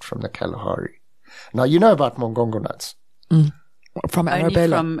mongongo nut from the Kalahari. Now, you know about mongongo nuts. From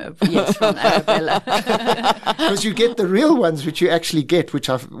Arabella. From Arabella. Because you get the real ones, which you actually get, which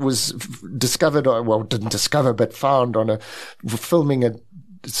I was discovered, didn't discover, but found on filming a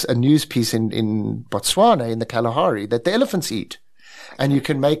news piece in Botswana, in the Kalahari, that the elephants eat. And you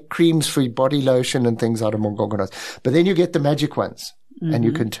can make creams for body lotion and things out of mongongo nuts. But then you get the magic ones, and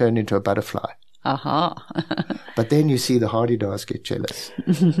you can turn into a butterfly. Aha. But then you see the hardy-dars get jealous,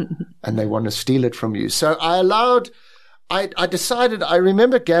 and they want to steal it from you. So I decided, I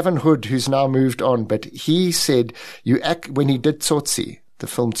remember Gavin Hood, who's now moved on, but he said, when he did Tsotsi, the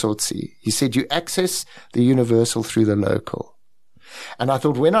film Tsotsi, he said, you access the universal through the local. And I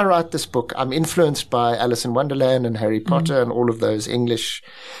thought, when I write this book, I'm influenced by Alice in Wonderland and Harry Potter and all of those English,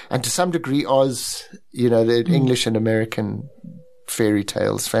 and to some degree Oz, the English and American fairy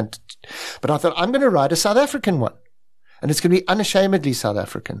tales. But I thought, I'm going to write a South African one. And it's going to be unashamedly South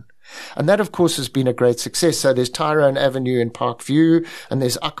African. And that, of course, has been a great success. So there's Tyrone Avenue in Parkview, and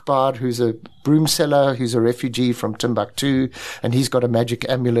there's Akbar, who's a broom seller, who's a refugee from Timbuktu, and he's got a magic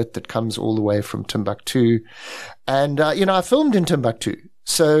amulet that comes all the way from Timbuktu. And, I filmed in Timbuktu.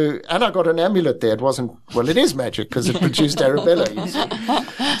 And I got an amulet there. It is magic because it produced Arabella, you see.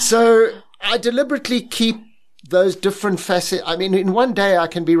 So I deliberately keep those different facets. I mean, in one day I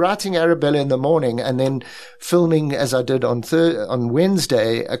can be writing Arabella in the morning and then filming, as I did on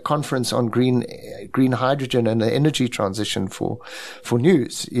Wednesday, a conference on green hydrogen and the energy transition for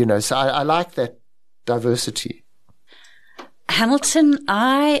news. So I like that diversity. Hamilton,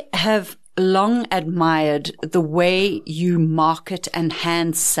 I have long admired the way you market and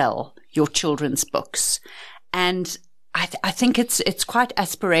hand sell your children's books, and I think it's quite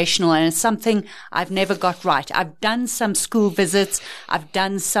aspirational, and it's something I've never got right. I've done some school visits. I've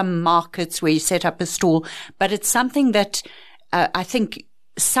done some markets where you set up a stall, but it's something that I think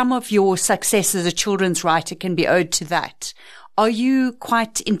some of your success as a children's writer can be owed to that. Are you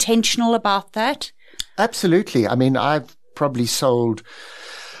quite intentional about that? Absolutely. I mean, I've probably sold,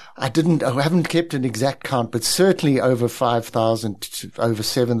 I haven't kept an exact count, but certainly over 5,000 to over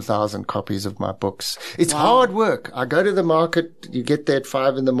 7,000 copies of my books. It's hard work. I go to the market, you get there at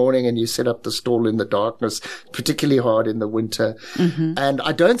 5 a.m, and you set up the stall in the darkness, particularly hard in the winter. Mm-hmm. And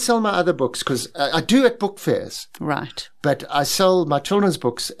I don't sell my other books because I do at book fairs. Right. But I sell my children's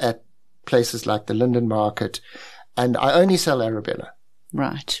books at places like the Linden Market, and I only sell Arabella.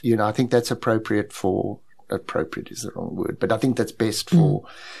 Right. I think that's appropriate is the wrong word, but I think that's best for,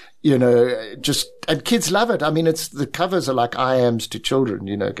 and kids love it. I mean, the covers are like I ams to children,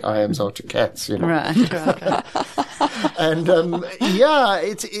 I ams are to cats, Right. And,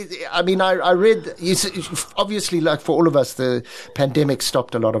 I read, obviously, like for all of us, the pandemic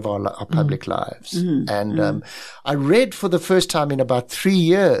stopped a lot of our public lives. And, I read for the first time in about 3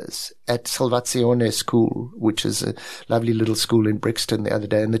 years at Salvazione School, which is a lovely little school in Brixton the other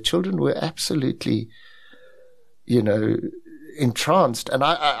day, and the children were absolutely, entranced. And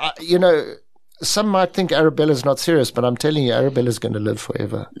I some might think Arabella's not serious, but I'm telling you, Arabella's going to live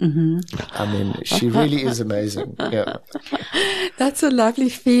forever. Mm-hmm. I mean, she really is amazing. Yeah. That's a lovely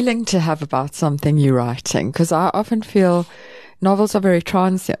feeling to have about something you're writing, because I often feel novels are very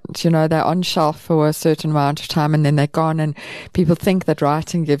transient. They're on shelf for a certain amount of time and then they're gone, and people think that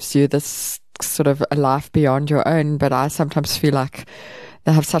writing gives you this sort of a life beyond your own, but I sometimes feel like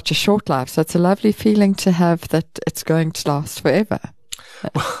they have such a short life. So it's a lovely feeling to have that it's going to last forever.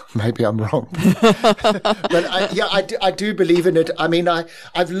 Well, maybe I'm wrong. But I do believe in it. I mean,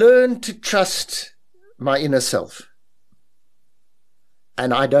 I've learned to trust my inner self.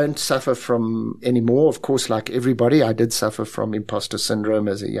 And I don't suffer from anymore. Of course, like everybody, I did suffer from imposter syndrome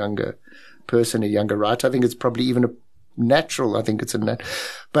as a younger person, a younger writer. I think it's probably even natural.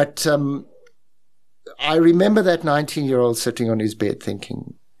 But I remember that 19-year-old sitting on his bed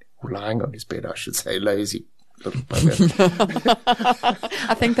lying on his bed, I should say, lazy, little bugger.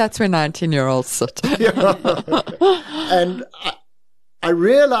 I think that's where 19-year-olds sit. And I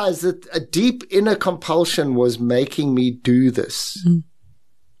realized that a deep inner compulsion was making me do this.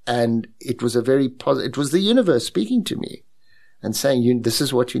 And it was it was the universe speaking to me and saying, this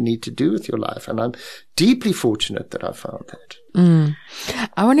is what you need to do with your life. And I'm deeply fortunate that I found that.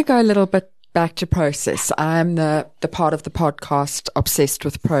 I want to go a little bit back to process. I'm the part of the podcast obsessed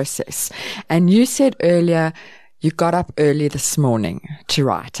with process. And you said earlier you got up early this morning to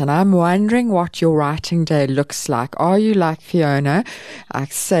write. And I'm wondering what your writing day looks like. Are you like Fiona, I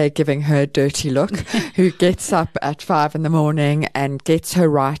say giving her a dirty look, who gets up at 5 a.m. and gets her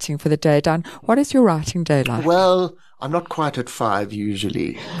writing for the day done? What is your writing day like? Well, I'm not quite at 5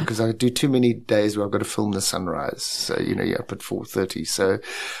 usually because I do too many days where I've got to film the sunrise. So, you're up at 4:30. So,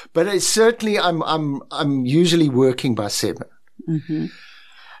 but it's certainly I'm usually working by 7. Mm-hmm.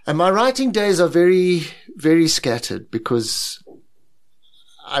 And my writing days are very, very scattered because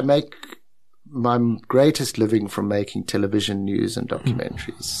I make my greatest living from making television news and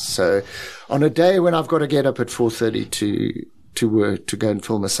documentaries. So on a day when I've got to get up at 4:30 to work, to go and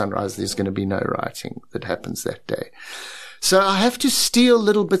film a sunrise, there's going to be no writing that happens that day. So I have to steal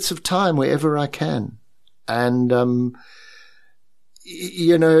little bits of time wherever I can. And,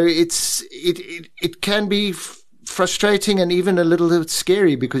 it can be frustrating and even a little bit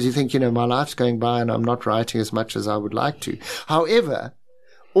scary because you think, my life's going by and I'm not writing as much as I would like to. However,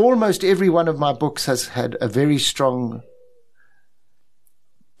 almost every one of my books has had a very strong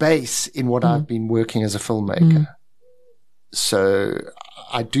base in what I've been working as a filmmaker. So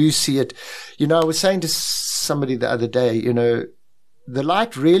I do see it. I was saying to somebody the other day, the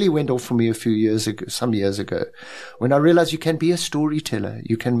light really went off for me some years ago, when I realized you can be a storyteller.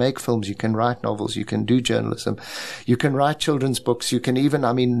 You can make films. You can write novels. You can do journalism. You can write children's books. You can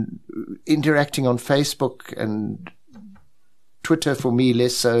even, interacting on Facebook and Twitter, for me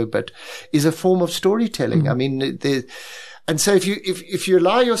less so, but is a form of storytelling. And so if you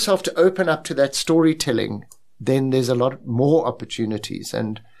allow yourself to open up to that storytelling, then there's a lot more opportunities.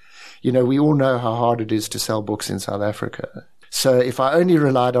 And, we all know how hard it is to sell books in South Africa. So if I only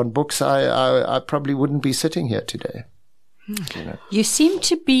relied on books, I probably wouldn't be sitting here today. You seem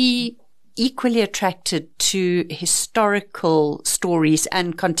to be equally attracted to historical stories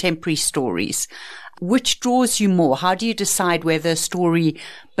and contemporary stories. Which draws you more? How do you decide whether a story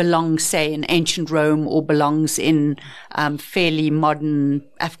belongs, say, in ancient Rome or belongs in fairly modern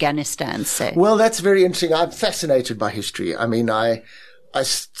Afghanistan, say? Well, that's very interesting. I'm fascinated by history. I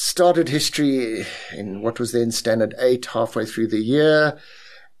started history in what was then Standard 8 halfway through the year,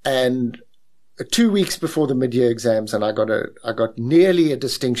 and 2 weeks before the mid-year exams, and I got nearly a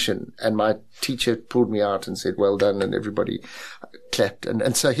distinction, and my teacher pulled me out and said, "Well done," and everybody clapped.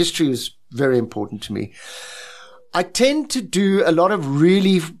 And so history was very important to me. I tend to do a lot of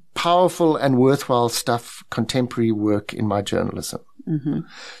really powerful and worthwhile stuff, contemporary work, in my journalism. Mm-hmm.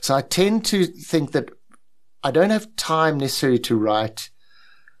 So I tend to think that I don't have time necessarily to write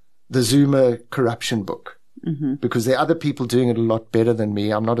the Zuma corruption book, because there are other people doing it a lot better than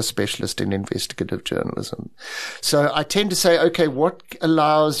me. I'm not a specialist in investigative journalism. So I tend to say, okay, what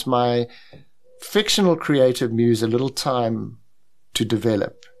allows my fictional creative muse a little time to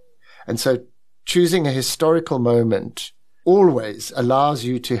develop? And so choosing a historical moment always allows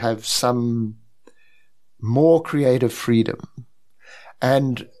you to have some more creative freedom.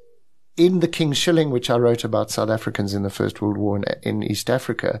 And in The King's Shilling, which I wrote about South Africans in the First World War in East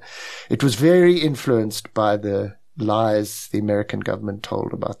Africa, it was very influenced by the lies the American government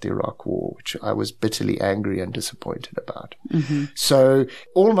told about the Iraq War, which I was bitterly angry and disappointed about. Mm-hmm. So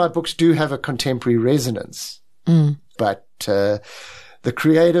all my books do have a contemporary resonance, but the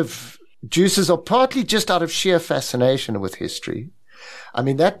creative juices are partly just out of sheer fascination with history.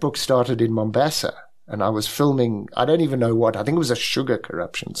 That book started in Mombasa. And I was filming, I don't even know what, I think it was a sugar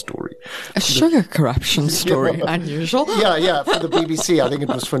corruption story. A sugar corruption story, unusual. Yeah, for the BBC. I think it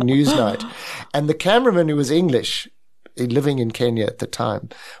was for Newsnight. And the cameraman, who was English, living in Kenya at the time,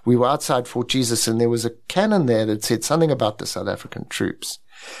 we were outside Fort Jesus, and there was a cannon there that said something about the South African troops.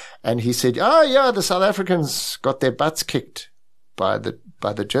 And he said, "Oh yeah, the South Africans got their butts kicked by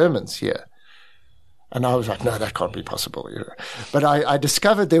the Germans here." And I was like, no, that can't be possible. But I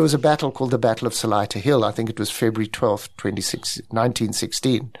discovered there was a battle called the Battle of Salaita Hill. I think it was February 12th,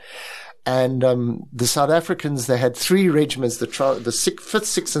 1916. And the South Africans, they had 3 regiments, the 5th,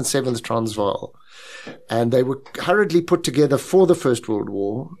 6th, and 7th Transvaal. And they were hurriedly put together for the First World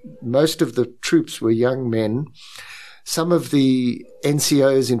War. Most of the troops were young men. Some of the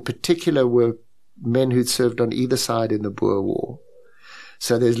NCOs in particular were men who'd served on either side in the Boer War.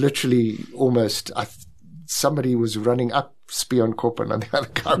 So there's literally almost somebody was running up Spionkop and the other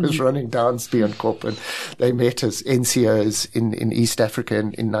guy was running down Spionkop, and they met as NCOs in East Africa in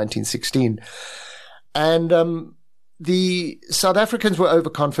 1916. And the South Africans were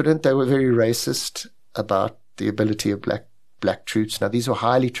overconfident. They were very racist about the ability of black troops. Now, these were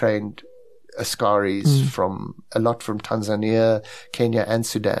highly trained Askaris from Tanzania, Kenya, and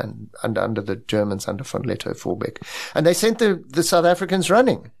Sudan, under the Germans, under von Lettow-Vorbeck. And they sent the South Africans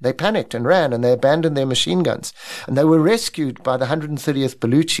running. They panicked and ran, and they abandoned their machine guns. And they were rescued by the 130th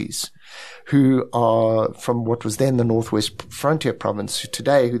Baluchis, who are from what was then the Northwest Frontier Province,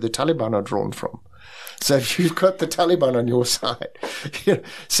 today who the Taliban are drawn from. So if you've got the Taliban on your side.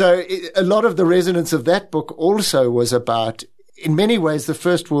 So a lot of the resonance of that book also was about, in many ways, the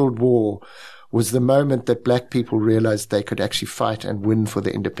First World War was the moment that black people realized they could actually fight and win for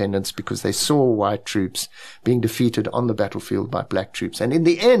their independence, because they saw white troops being defeated on the battlefield by black troops. And in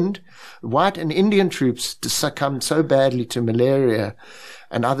the end, white and Indian troops succumbed so badly to malaria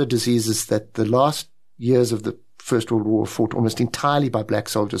and other diseases that the last years of the First World War fought almost entirely by black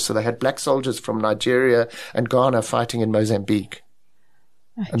soldiers. So they had black soldiers from Nigeria and Ghana fighting in Mozambique.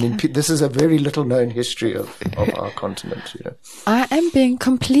 Okay. I mean, this is a very little known history of our continent. I am being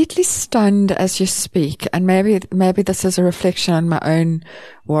completely stunned as you speak, and maybe this is a reflection on my own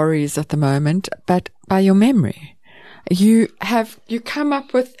worries at the moment, but by your memory. You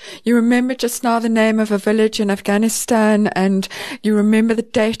remember just now the name of a village in Afghanistan, and you remember the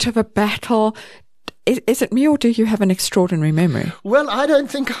date of a battle. Is it me, or do you have an extraordinary memory? Well, I don't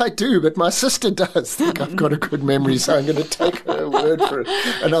think I do, but my sister does think I've got a good memory, so I'm going to take her word for it,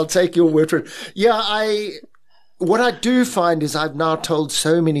 and I'll take your word for it. Yeah, what I do find is I've now told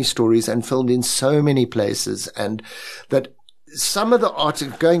so many stories and filmed in so many places, and that some of the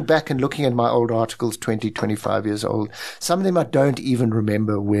articles, going back and looking at my old articles, 20, 25 years old, some of them I don't even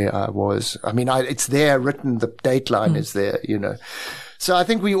remember where I was. I mean, it's there written, the date line is there, So I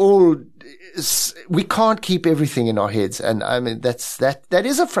think we can't keep everything in our heads. And I mean, that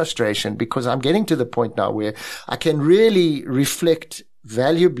is a frustration, because I'm getting to the point now where I can really reflect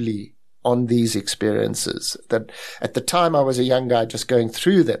valuably on these experiences that at the time I was a young guy just going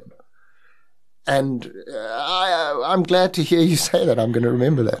through them. And I'm glad to hear you say that. I'm going to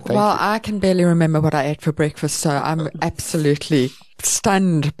remember that. Thank you. I can barely remember what I ate for breakfast, so I'm absolutely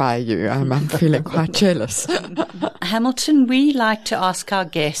stunned by you. I'm feeling quite jealous. Hamilton, we like to ask our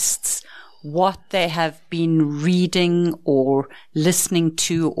guests what they have been reading or listening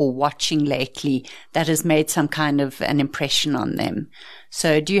to or watching lately that has made some kind of an impression on them.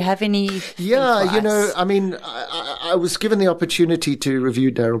 So do you have any? Yeah, I mean, I was given the opportunity to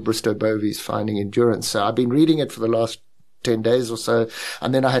review Daryl Bristow-Bovey's Finding Endurance. So I've been reading it for the last 10 days or so,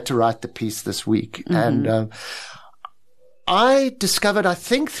 and then I had to write the piece this week. Mm-hmm. And I discovered, I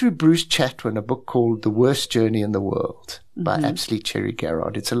think through Bruce Chatwin, a book called The Worst Journey in the World by Apsley Cherry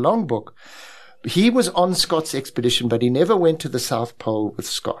Garrard. It's a long book. He was on Scott's expedition, but he never went to the South Pole with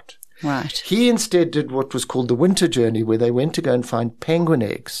Scott. Right. He instead did what was called the Winter Journey, where they went to go and find penguin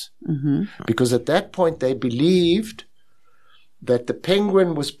eggs. Mm-hmm. Because at that point they believed that the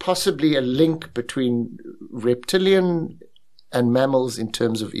penguin was possibly a link between reptilian and mammals in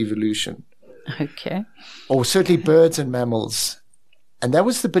terms of evolution. Okay. Or certainly birds and mammals. And that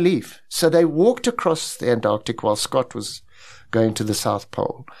was the belief. So they walked across the Antarctic while Scott was going to the South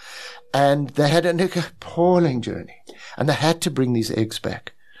Pole. And they had an appalling journey. And they had to bring these eggs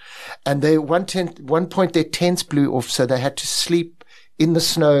back. And one point their tents blew off, so they had to sleep in the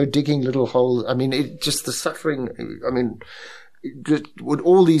snow, digging little holes. I mean, the suffering, with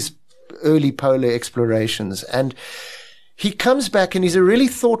all these early polar explorations. And he comes back, and he's a really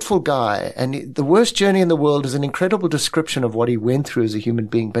thoughtful guy. And The Worst Journey in the World is an incredible description of what he went through as a human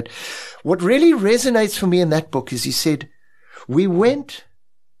being. But what really resonates for me in that book is he said, we went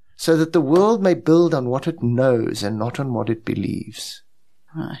so that the world may build on what it knows and not on what it believes.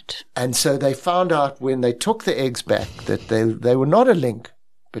 Right. And so they found out when they took the eggs back that they were not a link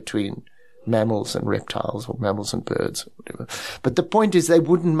between mammals and reptiles or mammals and birds or whatever. But the point is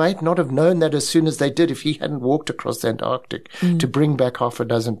might not have known that as soon as they did if he hadn't walked across the Antarctic to bring back half a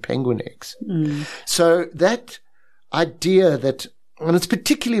dozen penguin eggs. Mm. So that idea and it's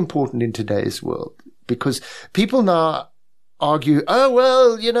particularly important in today's world, because people now argue, oh,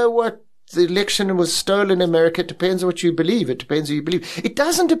 well, you know what? The election was stolen in America. It depends on what you believe. It depends who you believe. It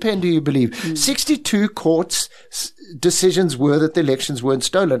doesn't depend who you believe. 62 courts' decisions were that the elections weren't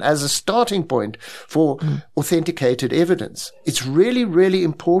stolen as a starting point for authenticated evidence. It's really, really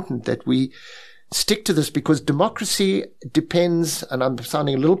important that we stick to this, because democracy depends, and I'm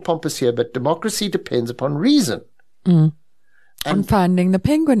sounding a little pompous here, but democracy depends upon reason. Mm. On finding the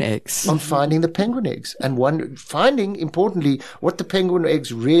penguin eggs. On finding the penguin eggs. And finding, importantly, what the penguin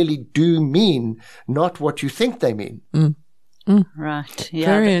eggs really do mean, not what you think they mean. Right. Yeah.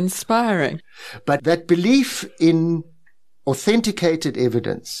 Very inspiring. But that belief in authenticated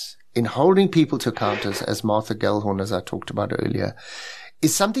evidence, in holding people to account, as Martha Gellhorn, as I talked about earlier,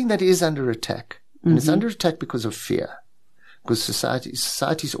 is something that is under attack. And it's under attack because of fear. Because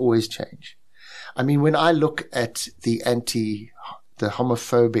societies always change. I mean, when I look at the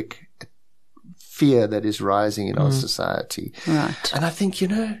homophobic fear that is rising in our society, right. And I think,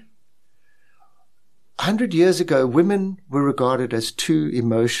 100 years ago, women were regarded as too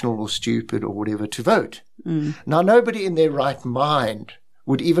emotional or stupid or whatever to vote. Now, nobody in their right mind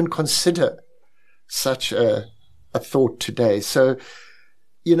would even consider such a thought today. So,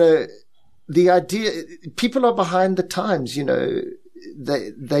 the idea, people are behind the times,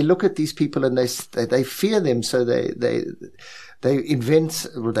 they look at these people and they fear them, so they invent,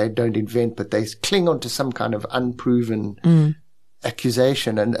 well, they don't invent, but they cling on to some kind of unproven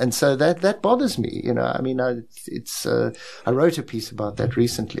accusation, and so that bothers me. I mean, I wrote a piece about that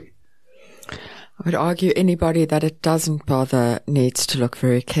recently. I would argue anybody that it doesn't bother needs to look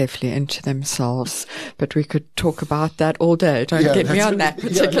very carefully into themselves. But we could talk about that all day. Don't get me on that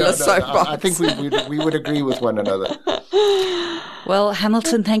particular soapbox. I think we would agree with one another. Well,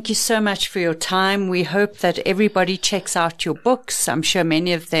 Hamilton, thank you so much for your time. We hope that everybody checks out your books. I'm sure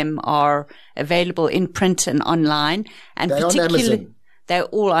many of them are available in print and online. And they're on Amazon. They're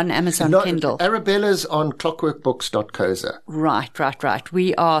all on Amazon Kindle. Arabella's on clockworkbooks.coza. Right.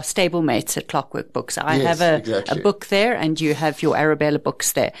 We are stablemates at Clockwork Books. I have a book there, and you have your Arabella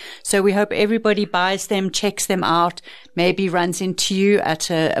books there. So we hope everybody buys them, checks them out, maybe runs into you at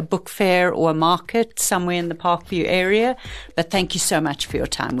a book fair or a market somewhere in the Parkview area. But thank you so much for your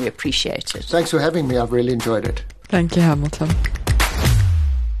time. We appreciate it. Thanks for having me. I've really enjoyed it. Thank you, Hamilton.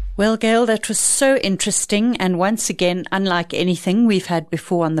 Well, Gail, that was so interesting. And once again, unlike anything we've had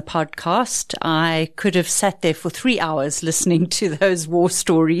before on the podcast, I could have sat there for 3 hours listening to those war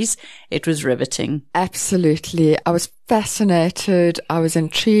stories. It was riveting. Absolutely. I was fascinated. I was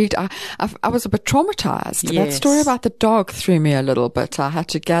intrigued. I was a bit traumatized. Yes. That story about the dog threw me a little bit. I had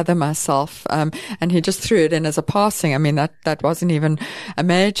to gather myself. And he just threw it in as a passing. I mean, that wasn't even a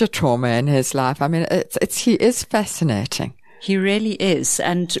major trauma in his life. I mean, he is fascinating. He really is.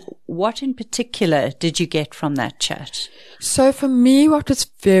 And what in particular did you get from that chat? So for me, what was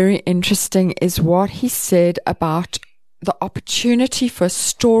very interesting is what he said about the opportunity for a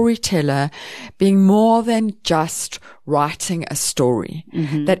storyteller being more than just writing a story.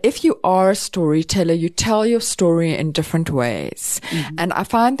 Mm-hmm. That if you are a storyteller, you tell your story in different ways. Mm-hmm. And I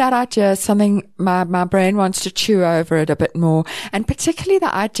find that idea something my brain wants to chew over it a bit more. And particularly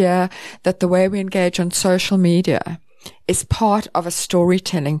the idea that the way we engage on social media is part of a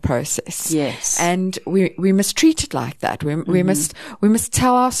storytelling process. Yes. And we must treat it like that. We must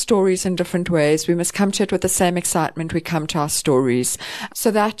tell our stories in different ways. We must come to it with the same excitement we come to our stories. So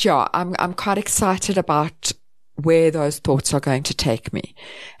that, I'm quite excited about where those thoughts are going to take me.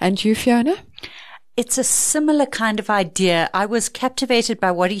 And you, Fiona? It's a similar kind of idea. I was captivated by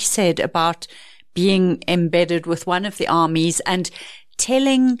what he said about being embedded with one of the armies and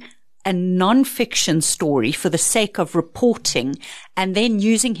telling a non-fiction story for the sake of reporting, and then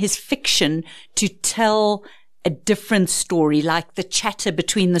using his fiction to tell a different story, like the chatter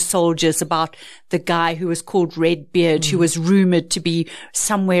between the soldiers about the guy who was called Redbeard, who was rumored to be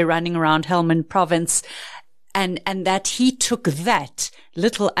somewhere running around Helmand province, and that he took that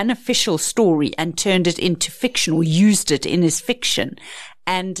little unofficial story and turned it into fiction, or used it in his fiction.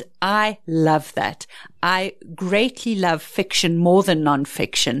 And I love that. I greatly love fiction more than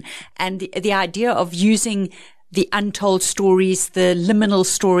non-fiction. And the idea of using the untold stories, the liminal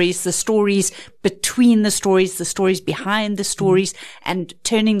stories, the stories between the stories behind the stories, and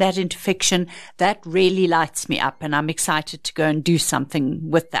turning that into fiction, that really lights me up. And I'm excited to go and do something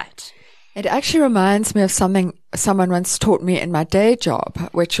with that. It actually reminds me of something someone once taught me in my day job,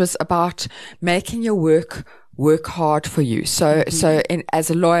 which was about making your work hard for you. So as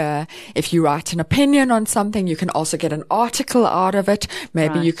a lawyer, if you write an opinion on something, you can also get an article out of it.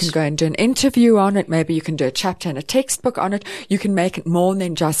 Maybe you can go and do an interview on it. Maybe you can do a chapter in a textbook on it. You can make it more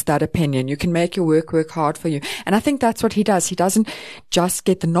than just that opinion. You can make your work hard for you. And I think that's what he does. He doesn't just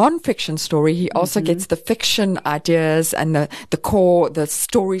get the non-fiction story. He also gets the fiction ideas and the core, the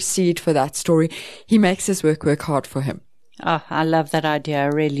story seed for that story. He makes his work hard for him. Oh, I love that idea. I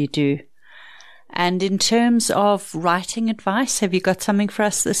really do. And in terms of writing advice, have you got something for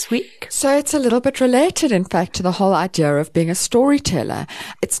us this week? So it's a little bit related, in fact, to the whole idea of being a storyteller.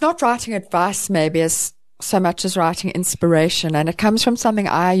 It's not writing advice maybe as so much as writing inspiration. And it comes from something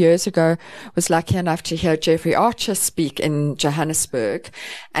I, years ago, was lucky enough to hear Jeffrey Archer speak in Johannesburg.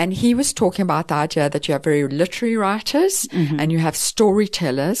 And he was talking about the idea that you have very literary writers and you have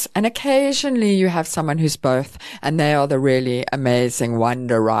storytellers, and occasionally you have someone who's both, and they are the really amazing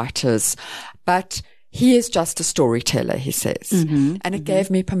wonder writers. But he is just a storyteller, he says. And it gave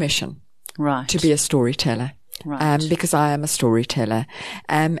me permission to be a storyteller. Because I am a storyteller.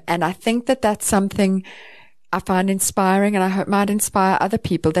 And I think that that's something I find inspiring, and I hope might inspire other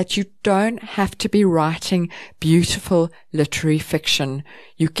people, that you don't have to be writing beautiful literary fiction.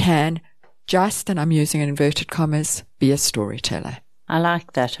 You can just, and I'm using inverted commas, be a storyteller. I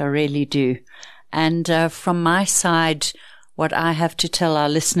like that. I really do. And from my side, what I have to tell our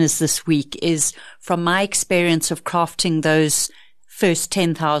listeners this week is, from my experience of crafting those first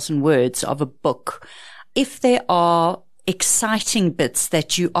 10,000 words of a book, if there are exciting bits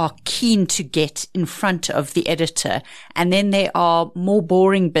that you are keen to get in front of the editor, and then there are more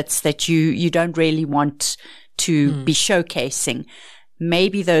boring bits that you don't really want to be showcasing,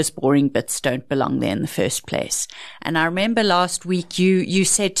 maybe those boring bits don't belong there in the first place. And I remember last week you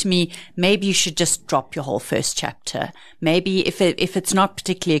said to me, maybe you should just drop your whole first chapter. Maybe if it's not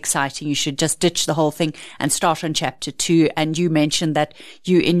particularly exciting, you should just ditch the whole thing and start on chapter 2. And you mentioned that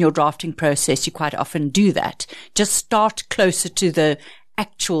in your drafting process, you quite often do that. Just start closer to the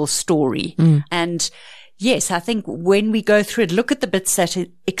actual story. And yes, I think when we go through it, look at the bits that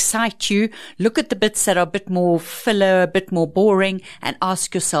excite you, look at the bits that are a bit more filler, a bit more boring, and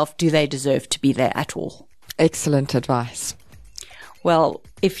ask yourself, do they deserve to be there at all? Excellent advice. Well,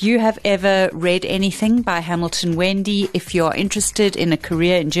 if you have ever read anything by Hamilton Wende, if you're interested in a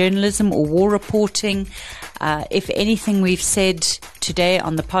career in journalism or war reporting, if anything we've said today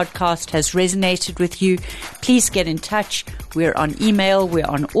on the podcast has resonated with you, please get in touch. We're on email. We're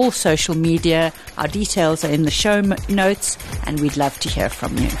on all social media. Our details are in the show notes, and we'd love to hear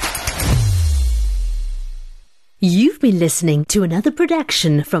from you. You've been listening to another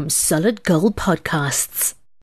production from Solid Gold Podcasts.